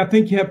 Mike, I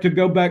think you have to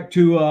go back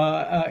to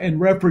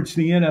and reference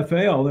the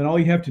NFL, and all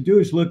you have to do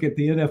is look at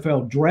the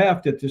NFL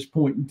draft at this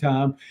point in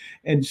time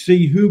and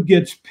see who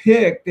gets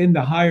picked in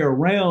the higher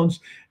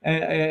rounds.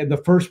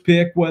 The first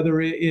pick,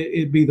 whether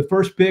it be the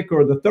first pick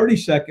or the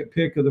 32nd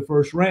pick of the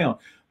first round,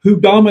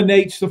 who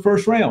dominates the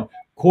first round?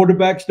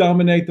 Quarterbacks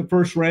dominate the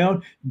first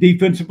round.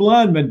 Defensive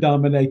linemen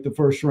dominate the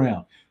first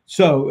round.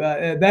 So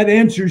that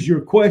answers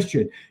your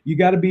question. You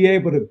got to be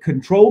able to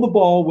control the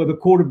ball with a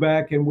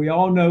quarterback, and we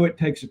all know it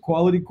takes a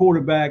quality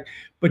quarterback,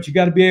 but you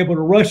got to be able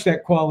to rush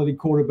that quality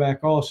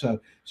quarterback also.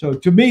 So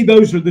to me,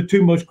 those are the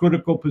two most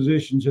critical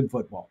positions in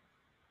football.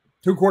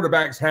 Two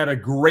quarterbacks had a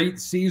great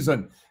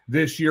season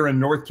this year in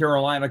North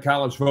Carolina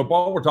college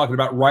football. We're talking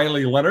about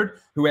Riley Leonard,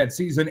 who had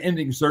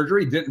season-ending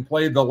surgery, didn't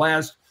play the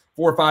last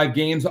 4 or 5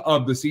 games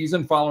of the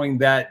season following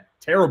that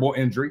terrible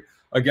injury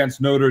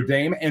against Notre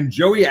Dame, and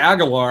Joey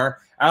Aguilar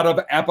out of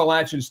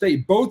Appalachian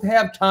State. Both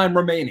have time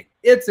remaining.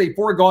 It's a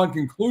foregone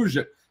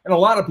conclusion in a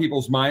lot of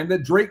people's mind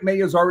that Drake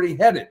May is already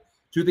headed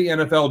to the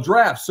NFL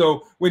draft.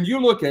 So when you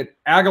look at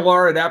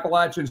Aguilar at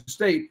Appalachian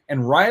State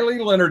and Riley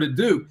Leonard at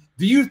Duke,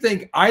 do you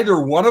think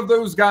either one of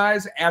those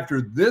guys,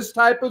 after this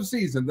type of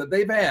season that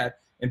they've had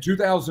in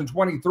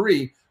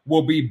 2023,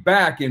 will be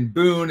back in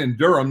Boone and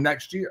Durham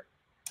next year?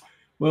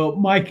 Well,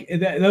 Mike,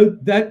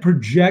 that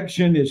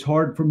projection is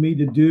hard for me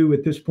to do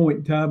at this point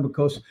in time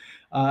because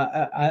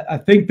I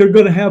think they're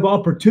going to have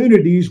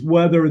opportunities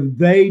whether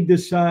they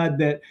decide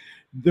that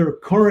their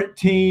current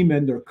team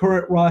and their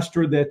current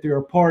roster that they're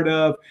a part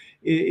of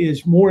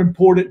is more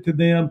important to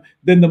them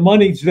than the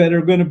monies that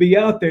are going to be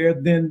out there.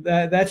 Then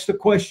that's the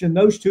question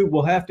those two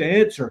will have to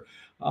answer.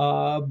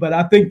 But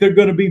I think they're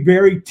going to be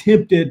very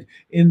tempted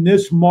in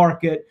this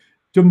market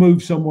to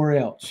move somewhere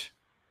else.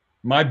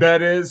 My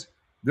bet is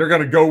they're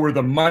going to go where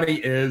the money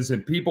is,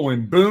 and people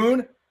in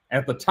Boone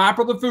at the top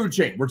of the food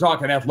chain. We're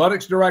talking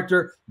athletics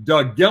director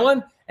Doug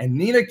Gillen and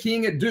Nina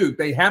King at Duke.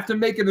 They have to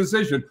make a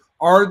decision.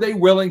 Are they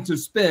willing to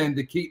spend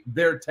to keep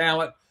their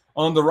talent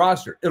on the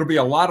roster? It'll be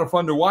a lot of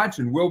fun to watch,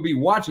 and we'll be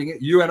watching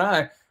it, you and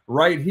I,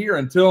 right here.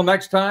 Until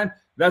next time,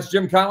 that's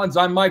Jim Collins.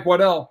 I'm Mike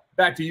Waddell.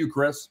 Back to you,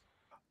 Chris.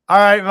 All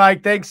right,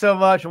 Mike, thanks so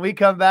much. When we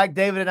come back,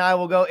 David and I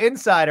will go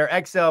inside our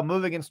XL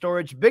Moving and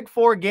Storage Big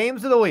 4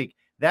 Games of the Week.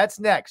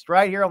 That's next,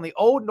 right here on the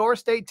Old North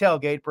State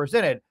Tailgate,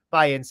 presented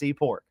by NC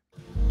Pork.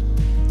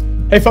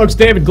 Hey folks,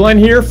 David Glenn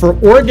here for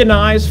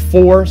Organize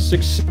for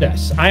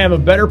Success. I am a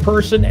better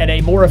person and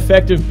a more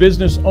effective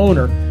business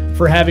owner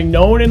for having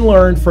known and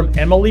learned from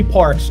Emily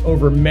Parks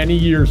over many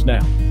years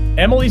now.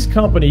 Emily's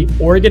company,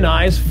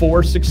 Organize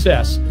for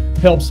Success,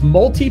 helps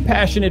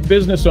multi-passionate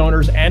business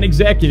owners and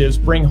executives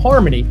bring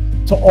harmony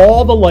to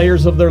all the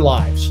layers of their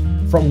lives,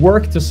 from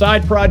work to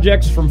side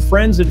projects, from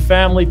friends and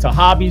family to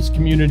hobbies,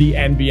 community,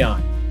 and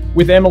beyond.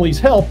 With Emily's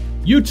help,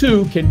 you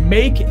too can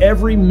make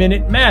every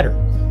minute matter.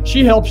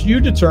 She helps you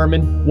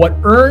determine what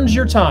earns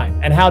your time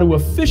and how to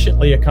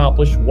efficiently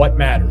accomplish what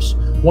matters.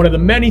 One of the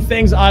many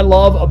things I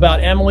love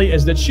about Emily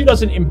is that she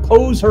doesn't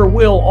impose her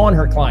will on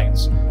her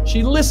clients.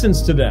 She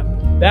listens to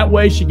them. That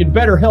way she can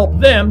better help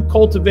them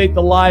cultivate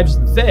the lives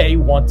they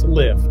want to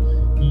live.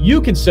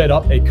 You can set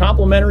up a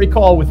complimentary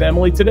call with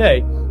Emily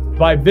today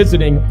by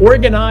visiting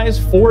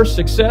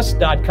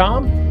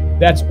organizeforsuccess.com.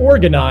 That's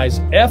organize,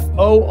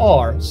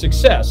 F-O-R,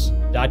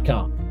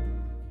 success.com.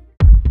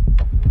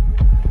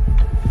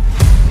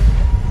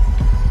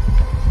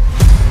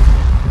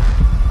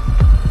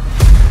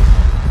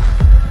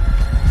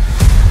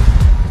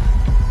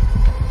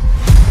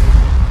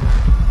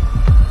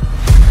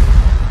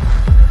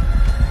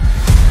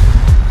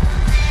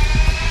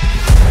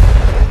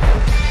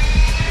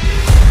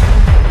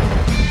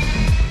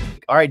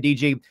 All right,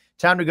 DG,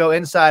 time to go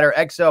inside our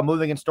XL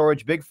Moving and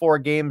Storage Big 4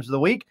 Games of the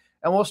Week.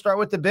 And we'll start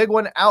with the big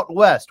one out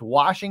west.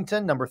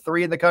 Washington, number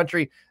 3 in the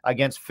country,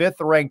 against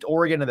 5th-ranked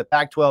Oregon in the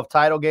Pac-12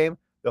 title game,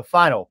 the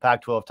final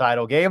Pac-12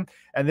 title game.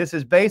 And this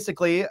is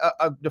basically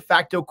a de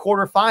facto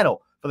quarterfinal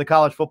for the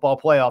college football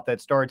playoff that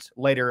starts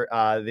later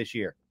this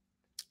year.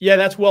 Yeah,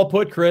 that's well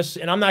put, Chris.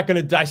 And I'm not going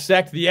to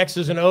dissect the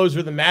X's and O's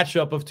or the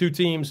matchup of two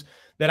teams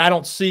that I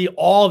don't see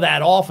all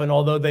that often,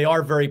 although they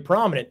are very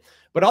prominent.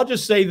 But I'll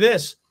just say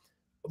this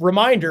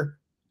reminder.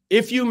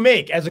 If you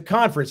make, as a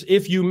conference,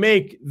 if you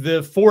make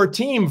the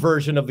 4-team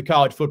version of the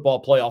college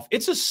football playoff,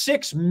 it's a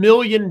 $6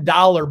 million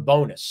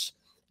bonus.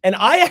 And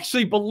I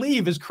actually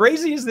believe, as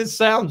crazy as this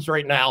sounds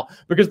right now,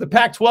 because the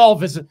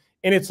Pac-12 is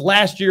in its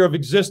last year of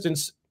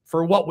existence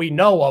for what we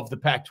know of the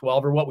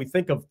Pac-12 or what we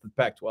think of the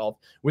Pac-12,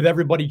 with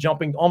everybody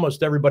jumping,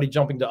 almost everybody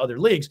jumping to other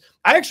leagues,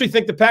 I actually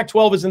think the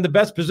Pac-12 is in the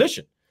best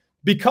position,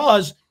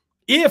 because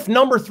if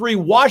number 3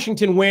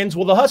 Washington wins,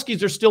 well, the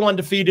Huskies are still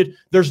undefeated.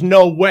 There's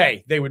no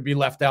way they would be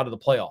left out of the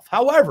playoff.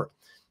 However,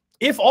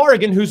 if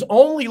Oregon, whose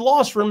only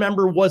loss,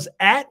 remember, was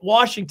at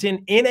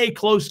Washington in a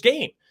close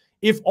game,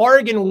 if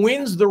Oregon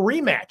wins the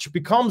rematch,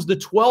 becomes the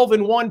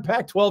 12-1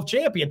 Pac-12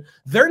 champion,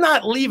 they're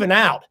not leaving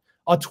out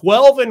a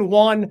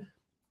 12-1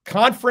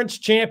 conference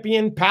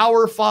champion,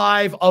 Power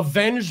 5,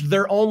 avenged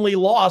their only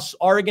loss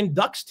Oregon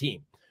Ducks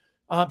team.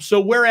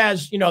 So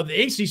whereas, the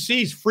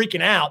ACC is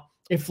freaking out,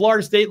 if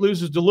Florida State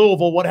loses to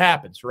Louisville, what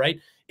happens, right?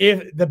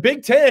 If the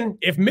Big Ten,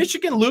 if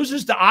Michigan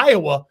loses to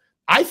Iowa,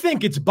 I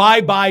think it's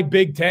bye-bye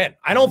Big Ten.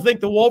 I don't think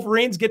the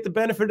Wolverines get the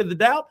benefit of the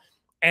doubt,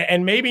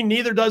 and maybe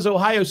neither does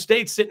Ohio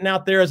State sitting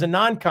out there as a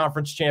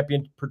non-conference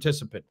champion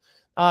participant.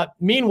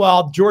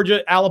 Meanwhile,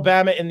 Georgia,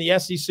 Alabama, and the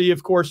SEC,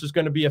 of course, is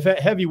going to be a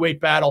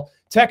heavyweight battle.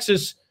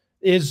 Texas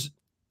is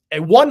a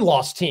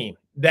one-loss team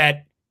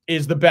that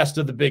is the best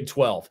of the Big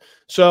 12.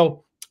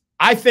 So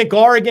I think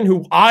Oregon,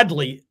 who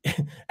oddly,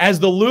 as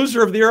the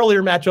loser of the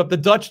earlier matchup,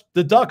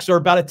 the Ducks are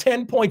about a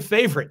 10-point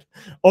favorite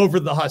over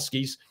the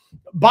Huskies.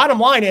 Bottom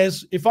line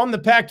is, if I'm the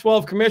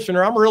Pac-12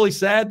 commissioner, I'm really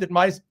sad that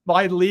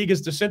my league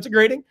is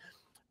disintegrating,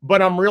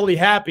 but I'm really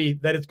happy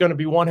that it's going to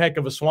be one heck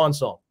of a swan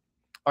song.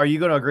 Are you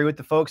going to agree with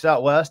the folks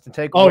out west and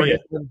take Oregon?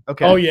 Yeah.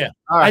 Okay. Oh, yeah.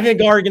 All right. I think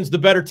Oregon's the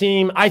better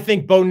team. I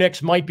think Bo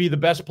Nix might be the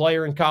best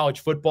player in college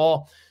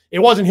football. It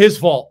wasn't his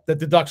fault that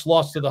the Ducks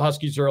lost to the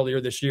Huskies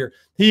earlier this year.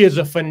 He is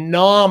a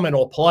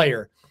phenomenal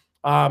player.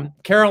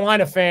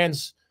 Carolina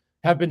fans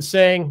have been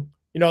saying,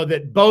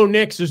 that Bo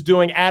Nix is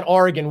doing at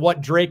Oregon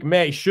what Drake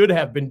May should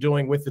have been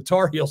doing with the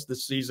Tar Heels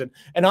this season.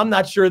 And I'm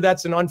not sure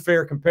that's an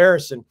unfair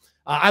comparison.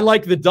 I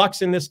like the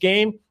Ducks in this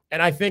game,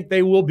 and I think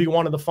they will be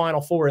one of the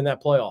Final Four in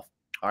that playoff.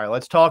 All right,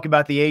 let's talk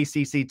about the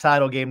ACC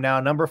title game now.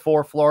 Number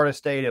 4, Florida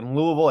State and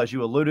Louisville, as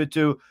you alluded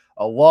to,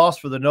 a loss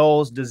for the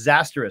Noles,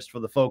 disastrous for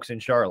the folks in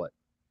Charlotte.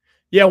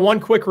 Yeah, one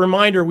quick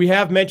reminder. We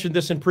have mentioned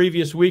this in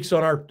previous weeks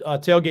on our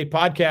Tailgate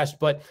podcast,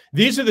 but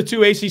these are the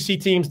 2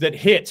 ACC teams that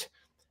hit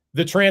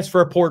the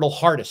transfer portal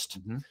hardest.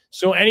 Mm-hmm.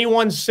 So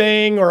anyone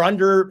saying or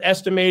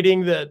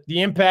underestimating the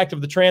impact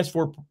of the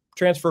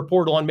transfer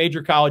portal on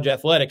major college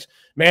athletics,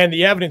 man,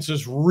 the evidence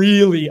is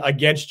really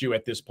against you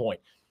at this point.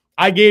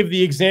 I gave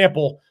the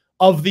example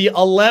of the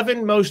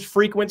 11 most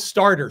frequent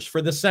starters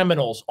for the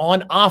Seminoles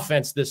on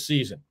offense this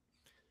season.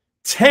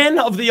 10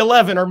 of the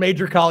 11 are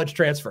major college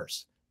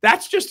transfers.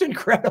 That's just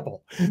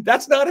incredible.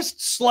 That's not a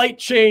slight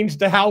change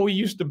to how we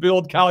used to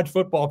build college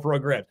football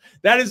programs.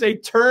 That is a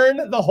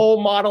turn the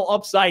whole model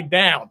upside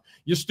down.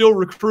 You still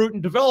recruit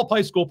and develop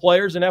high school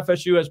players, and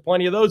FSU has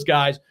plenty of those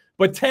guys,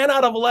 but 10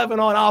 out of 11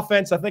 on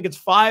offense. I think it's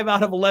 5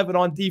 out of 11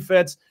 on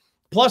defense,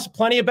 plus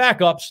plenty of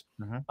backups.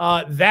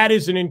 Mm-hmm. That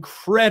is an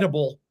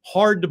incredible,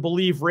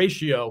 hard-to-believe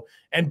ratio.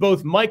 And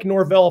both Mike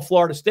Norvell of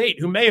Florida State,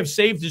 who may have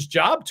saved his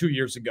job 2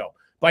 years ago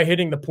by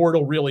hitting the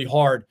portal really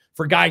hard,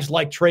 for guys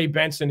like Trey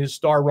Benson, his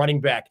star running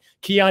back,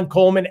 Keon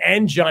Coleman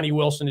and Johnny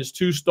Wilson, his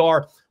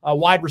 2-star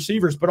wide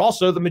receivers, but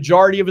also the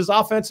majority of his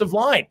offensive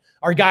line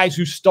are guys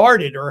who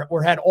started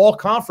or had all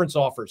conference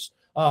offers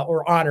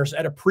or honors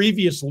at a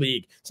previous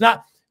league. It's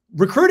not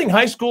recruiting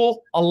high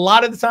school. A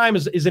lot of the time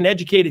is an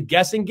educated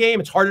guessing game.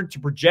 It's harder to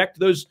project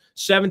those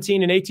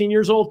 17 and 18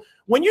 years old.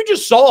 When you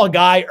just saw a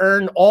guy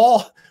earn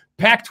all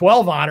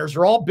Pac-12 honors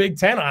or all Big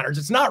Ten honors,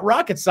 it's not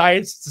rocket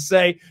science to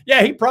say,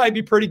 yeah, he'd probably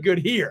be pretty good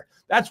here.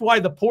 That's why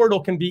the portal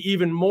can be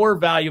even more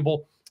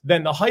valuable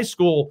than the high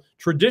school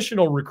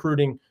traditional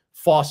recruiting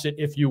faucet,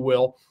 if you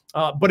will.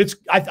 But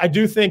I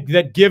do think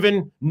that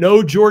given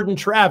no Jordan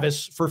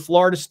Travis for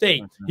Florida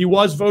State, he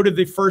was voted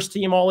the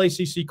first-team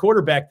All-ACC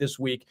quarterback this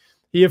week.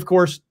 He, of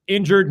course,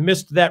 injured,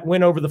 missed that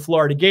win over the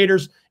Florida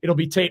Gators. It'll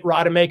be Tate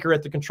Rodemaker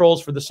at the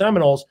controls for the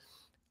Seminoles.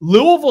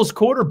 Louisville's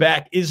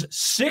quarterback is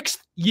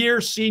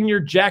 6th-year senior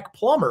Jack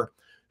Plummer,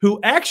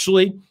 who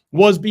actually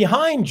was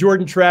behind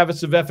Jordan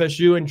Travis of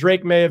FSU and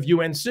Drake May of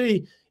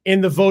UNC in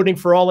the voting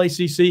for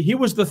All-ACC. He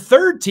was the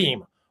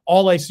 3rd-team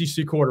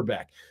All-ACC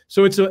quarterback.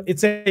 So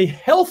it's a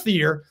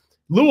healthier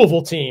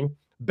Louisville team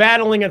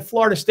battling a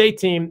Florida State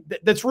team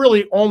that's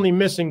really only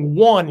missing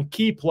one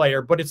key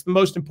player, but it's the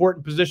most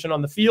important position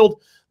on the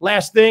field.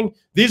 Last thing,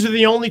 these are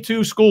the only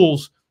 2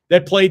 schools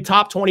that played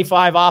top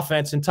 25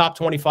 offense and top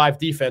 25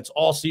 defense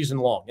all season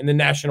long in the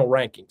national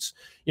rankings.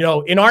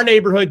 In our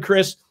neighborhood,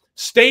 Chris,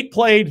 State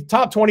played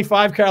top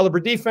 25 caliber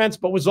defense,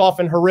 but was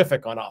often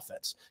horrific on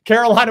offense.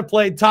 Carolina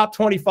played top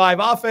 25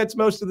 offense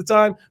most of the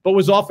time, but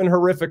was often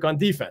horrific on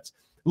defense.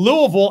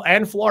 Louisville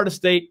and Florida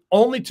State,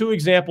 only 2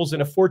 examples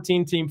in a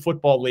 14-team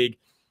football league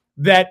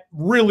that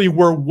really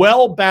were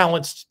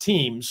well-balanced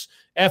teams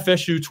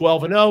FSU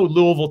 12-0,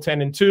 Louisville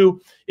 10-2.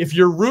 If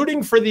you're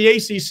rooting for the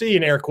ACC,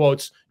 in air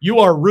quotes, you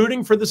are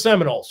rooting for the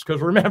Seminoles.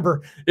 Because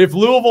remember, if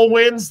Louisville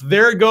wins,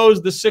 there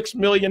goes the $6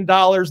 million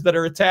that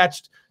are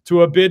attached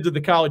to a bid to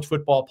the college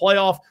football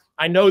playoff.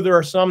 I know there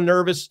are some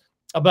nervous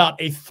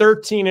about a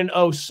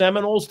 13-0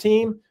 Seminoles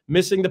team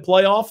missing the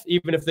playoff,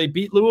 even if they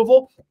beat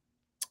Louisville.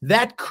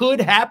 That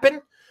could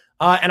happen.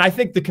 And I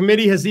think the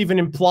committee has even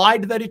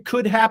implied that it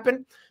could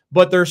happen.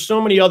 But there's so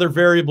many other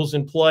variables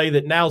in play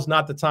that now's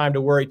not the time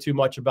to worry too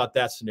much about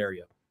that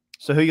scenario.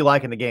 So who you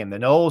like in the game, the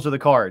Noles or the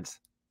Cards?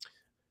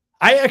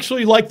 I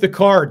actually like the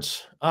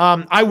Cards.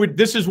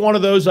 This is one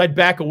of those I'd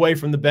back away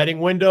from the betting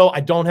window.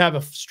 I don't have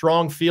a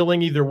strong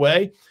feeling either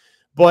way.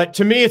 But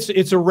to me,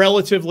 it's a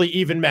relatively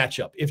even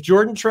matchup. If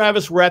Jordan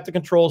Travis were at the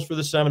controls for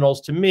the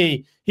Seminoles, to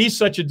me, he's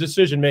such a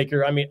decision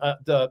maker. I mean,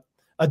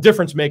 a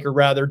difference maker,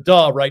 rather.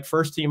 Right?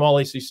 First team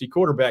All-ACC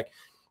quarterback.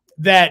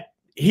 That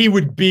he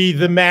would be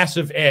the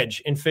massive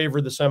edge in favor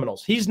of the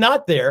Seminoles. He's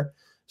not there,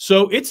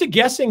 so it's a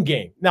guessing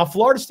game. Now,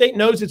 Florida State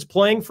knows it's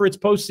playing for its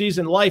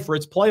postseason life, or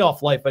its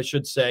playoff life, I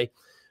should say.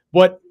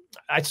 But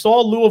I saw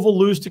Louisville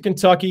lose to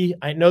Kentucky.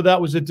 I know that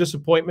was a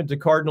disappointment to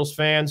Cardinals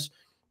fans.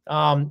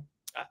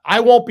 I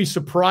won't be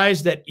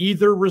surprised at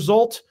either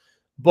result,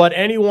 but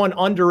anyone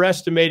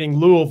underestimating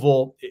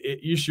Louisville,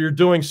 you're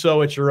doing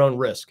so at your own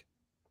risk.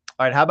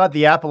 All right, how about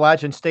the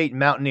Appalachian State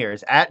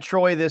Mountaineers at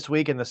Troy this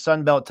week in the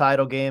Sun Belt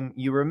title game?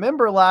 You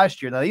remember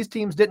last year, now these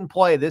teams didn't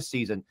play this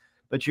season,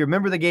 but you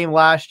remember the game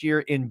last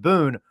year in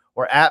Boone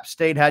where App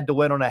State had to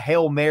win on a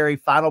Hail Mary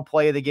final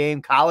play of the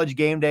game. College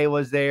game day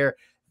was there.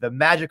 The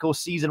magical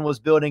season was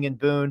building in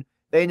Boone.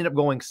 They ended up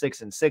going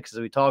 6-6, as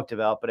we talked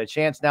about, but a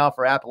chance now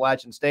for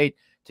Appalachian State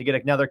to get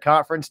another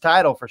conference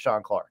title for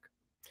Sean Clark.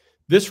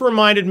 This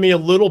reminded me a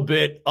little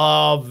bit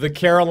of the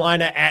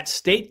Carolina at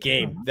State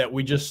game that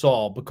we just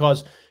saw,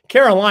 because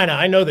Carolina,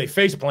 I know they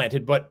face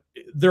planted, but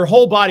their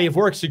whole body of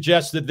work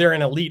suggests that they're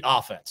an elite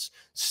offense.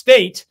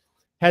 State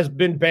has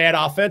been bad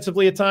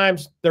offensively at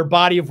times. Their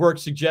body of work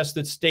suggests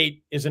that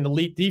State is an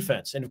elite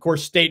defense. And of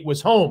course, State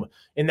was home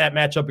in that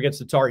matchup against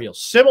the Tar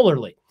Heels.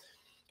 Similarly,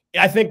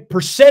 I think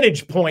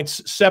percentage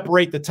points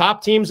separate the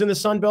top teams in the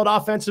Sun Belt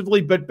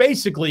offensively, but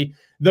basically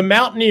the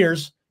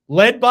Mountaineers,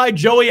 led by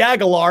Joey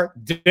Aguilar,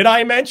 did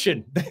I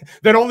mention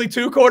that only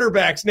two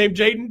quarterbacks named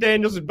Jaden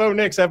Daniels and Bo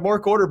Nix have more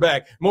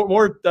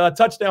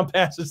touchdown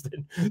passes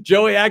than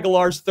Joey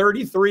Aguilar's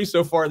 33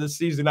 so far this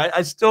season?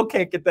 I still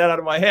can't get that out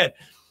of my head.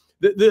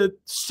 The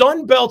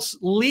Sun Belt's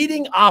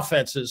leading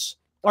offenses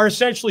are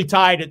essentially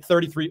tied at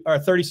 33 or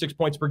 36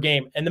 points per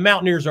game, and the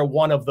Mountaineers are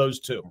one of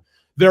those two.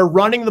 They're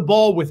running the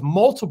ball with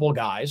multiple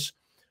guys.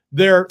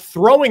 They're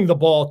throwing the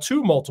ball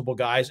to multiple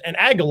guys, and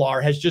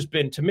Aguilar has just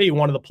been, to me,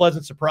 one of the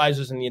pleasant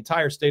surprises in the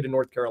entire state of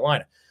North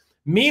Carolina.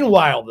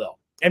 Meanwhile, though,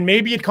 and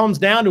maybe it comes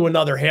down to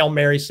another Hail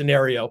Mary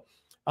scenario,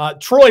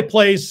 Troy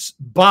plays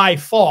by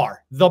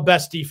far the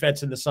best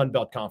defense in the Sun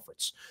Belt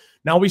Conference.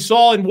 Now, we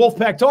saw in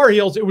Wolfpack Tar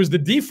Heels, it was the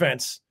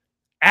defense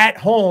at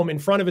home in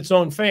front of its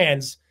own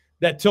fans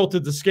that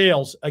tilted the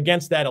scales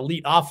against that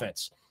elite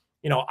offense.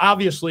 You know,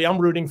 obviously, I'm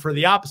rooting for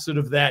the opposite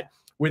of that,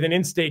 with an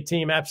in-state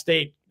team, App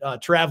State,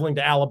 traveling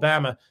to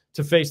Alabama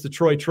to face the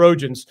Troy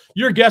Trojans.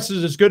 Your guess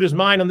is as good as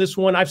mine on this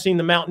one. I've seen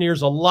the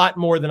Mountaineers a lot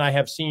more than I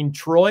have seen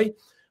Troy,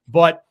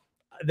 but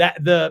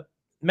the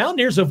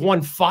Mountaineers have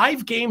won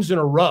 5 games in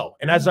a row.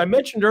 And as I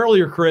mentioned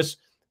earlier, Chris,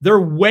 they're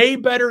way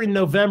better in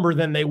November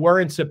than they were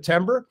in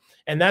September.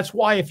 And that's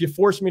why if you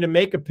force me to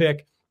make a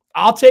pick,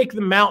 I'll take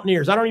the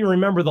Mountaineers. I don't even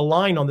remember the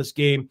line on this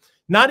game.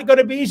 Not going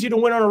to be easy to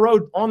win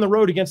on the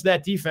road against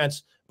that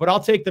defense, but I'll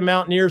take the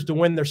Mountaineers to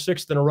win their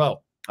 6th in a row.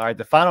 All right,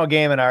 the final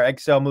game in our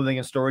Excel Moving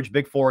and Storage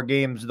Big Four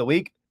games of the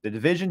week. The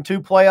Division II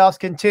playoffs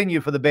continue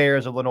for the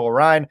Bears of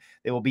Lenoir-Rhyne.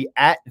 They will be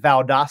at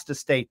Valdosta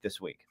State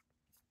this week.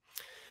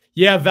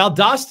 Yeah,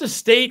 Valdosta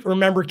State,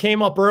 remember,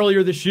 came up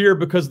earlier this year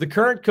because the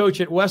current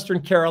coach at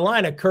Western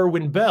Carolina,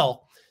 Kerwin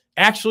Bell,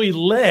 actually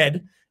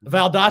led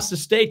Valdosta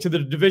State to the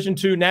Division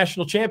II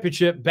National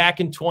Championship back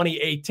in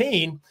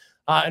 2018.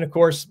 And, of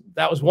course,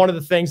 that was one of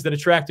the things that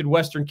attracted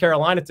Western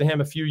Carolina to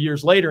him a few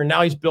years later. And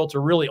now he's built a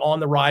really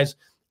on-the-rise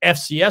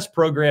FCS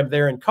program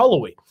there in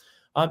Cullowhee.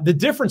 The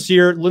difference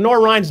here,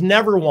 Lenoir-Rhyne's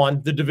never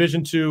won the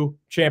Division II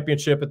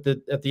championship at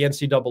the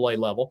NCAA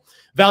level.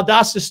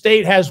 Valdosta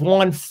State has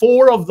won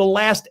 4 of the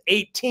last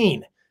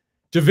 18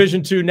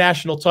 Division II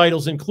national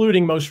titles,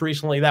 including most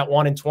recently that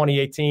one in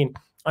 2018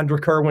 under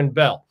Kerwin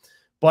Bell.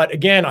 But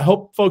again, I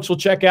hope folks will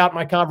check out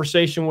my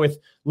conversation with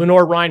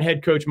Lenoir-Rhyne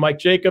head coach Mike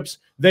Jacobs.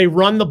 They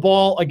run the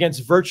ball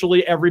against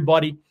virtually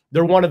everybody.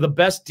 They're one of the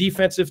best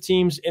defensive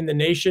teams in the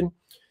nation,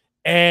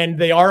 and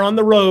they are on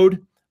the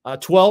road.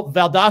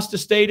 Valdosta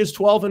State is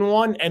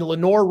 12-1, and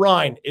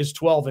Lenoir-Rhyne is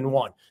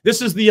 12-1.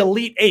 This is the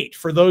Elite 8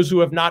 for those who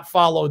have not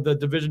followed the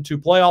Division II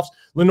playoffs.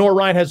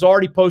 Lenoir-Rhyne has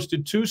already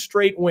posted 2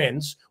 straight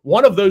wins.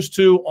 One of those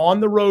 2 on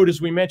the road,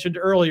 as we mentioned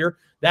earlier.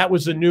 That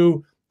was a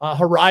new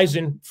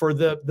horizon for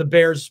the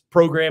Bears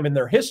program in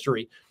their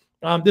history.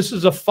 This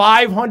is a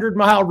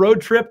 500-mile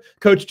road trip.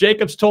 Coach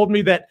Jacobs told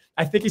me that,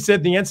 I think he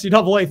said the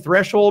NCAA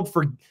threshold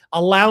for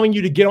allowing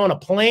you to get on a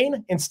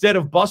plane instead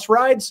of bus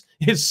rides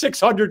is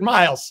 600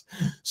 miles.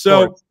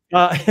 So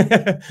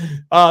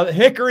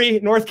Hickory,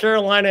 North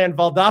Carolina, and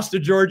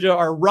Valdosta, Georgia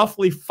are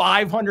roughly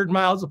 500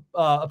 miles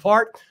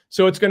apart.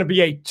 So it's going to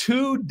be a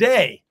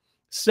 2-day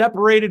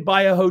separated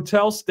by a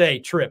hotel stay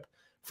trip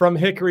from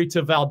Hickory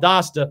to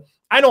Valdosta.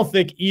 I don't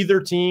think either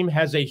team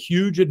has a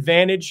huge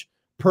advantage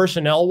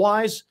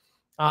personnel-wise.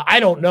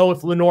 I don't know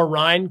if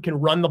Lenoir-Rhyne can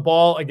run the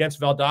ball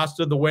against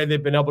Valdosta the way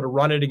they've been able to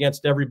run it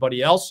against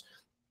everybody else.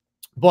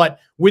 But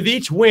with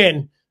each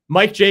win,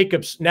 Mike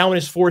Jacobs, now in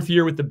his 4th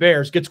year with the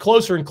Bears, gets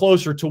closer and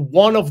closer to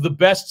one of the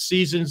best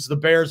seasons the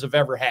Bears have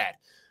ever had.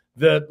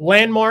 The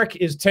landmark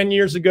is 10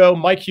 years ago.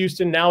 Mike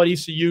Houston, now at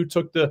ECU,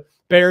 took the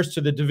Bears to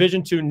the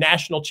Division II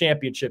national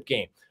championship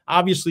game.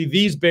 Obviously,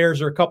 these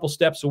Bears are a couple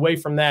steps away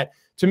from that.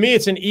 To me,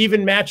 it's an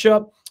even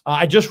matchup.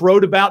 I just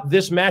wrote about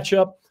this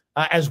matchup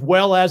as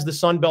well as the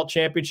Sun Belt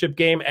Championship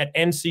game at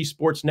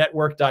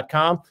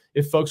ncsportsnetwork.com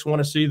if folks want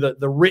to see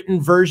the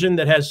written version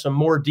that has some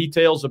more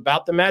details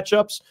about the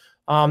matchups.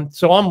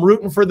 So I'm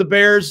rooting for the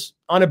Bears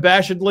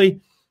unabashedly,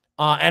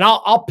 and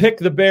I'll pick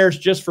the Bears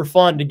just for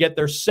fun to get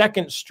their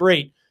 2nd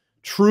straight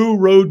true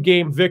road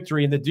game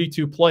victory in the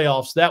D2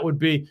 playoffs. That would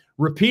be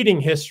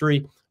repeating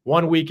history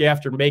 1 week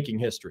after making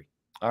history.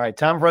 All right,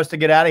 time for us to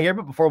get out of here.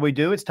 But before we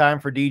do, it's time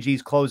for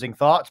DG's closing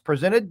thoughts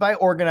presented by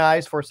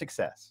Organize for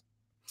Success.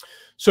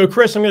 So,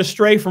 Chris, I'm going to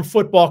stray from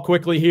football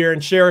quickly here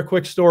and share a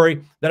quick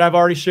story that I've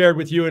already shared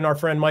with you and our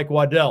friend Mike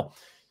Waddell.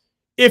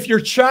 If your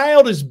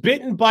child is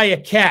bitten by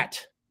a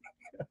cat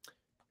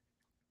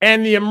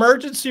and the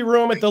emergency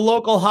room at the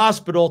local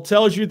hospital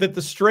tells you that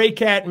the stray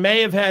cat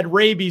may have had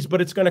rabies,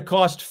 but it's going to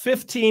cost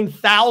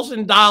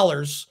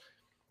 $15,000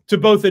 to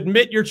both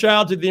admit your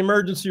child to the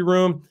emergency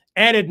room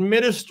and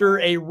administer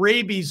a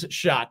rabies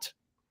shot,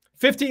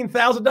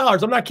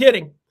 $15,000. I'm not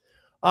kidding.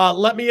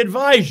 Let me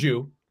advise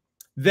you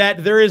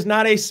that there is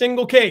not a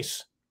single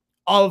case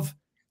of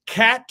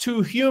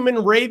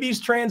cat-to-human rabies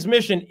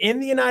transmission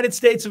in the United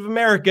States of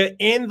America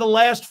in the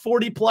last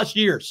 40-plus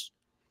years.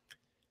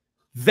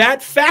 That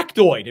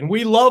factoid, and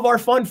we love our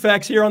fun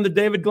facts here on the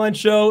David Glenn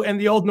Show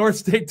and the Old North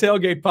State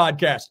Tailgate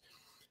podcast.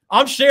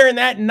 I'm sharing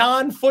that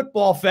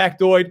non-football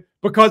factoid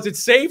because it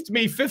saved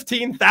me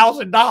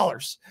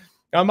 $15,000.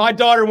 Now, my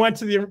daughter went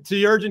to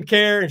the urgent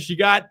care, and she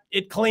got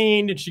it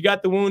cleaned, and she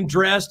got the wound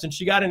dressed, and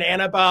she got an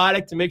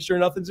antibiotic to make sure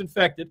nothing's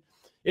infected.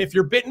 If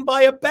you're bitten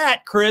by a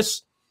bat,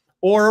 Chris,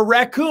 or a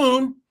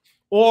raccoon,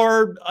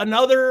 or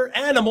another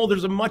animal,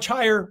 there's a much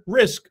higher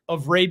risk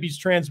of rabies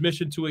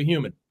transmission to a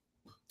human.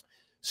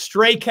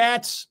 Stray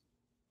cats,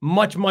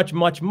 much, much,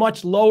 much,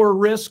 much lower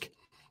risk.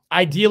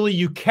 Ideally,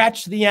 you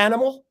catch the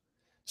animal,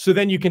 so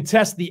then you can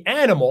test the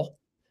animal.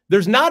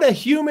 There's not a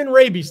human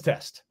rabies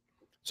test.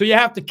 So you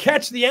have to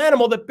catch the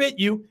animal that bit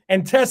you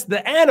and test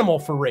the animal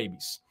for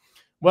rabies.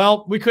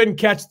 Well, we couldn't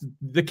catch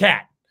the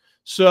cat.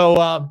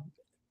 So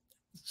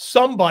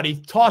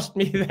somebody tossed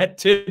me that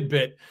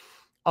tidbit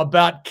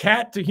about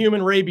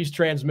cat-to-human rabies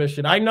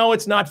transmission. I know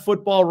it's not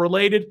football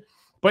related,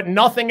 but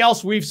nothing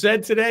else we've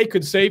said today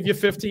could save you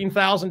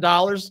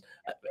 $15,000,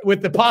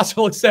 with the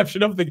possible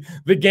exception of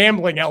the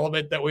gambling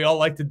element that we all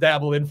like to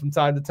dabble in from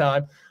time to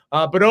time.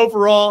 But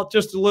overall,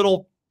 just a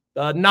little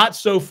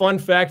not-so-fun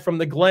fact from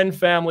the Glenn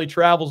family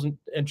travels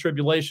and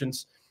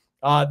tribulations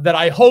that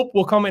I hope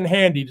will come in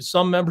handy to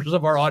some members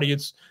of our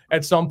audience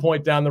at some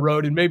point down the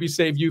road and maybe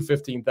save you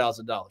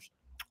 $15,000.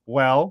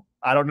 Well,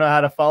 I don't know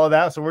how to follow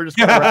that, so we're just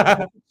going to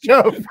wrap up the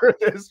show for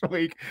this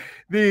week.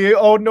 The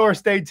Old North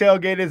State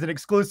Tailgate is an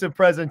exclusive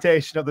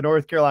presentation of the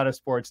North Carolina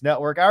Sports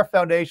Network, our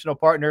foundational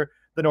partner,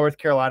 the North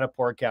Carolina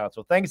Port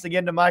Council. Thanks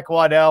again to Mike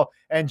Waddell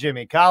and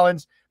Jimmy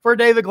Collins. For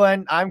David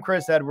Glenn, I'm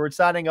Chris Edwards,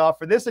 signing off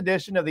for this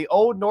edition of the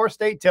Old North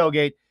State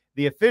Tailgate,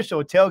 the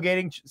official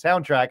tailgating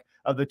soundtrack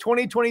of the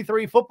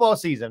 2023 football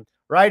season,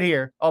 right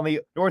here on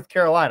the North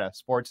Carolina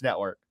Sports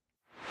Network.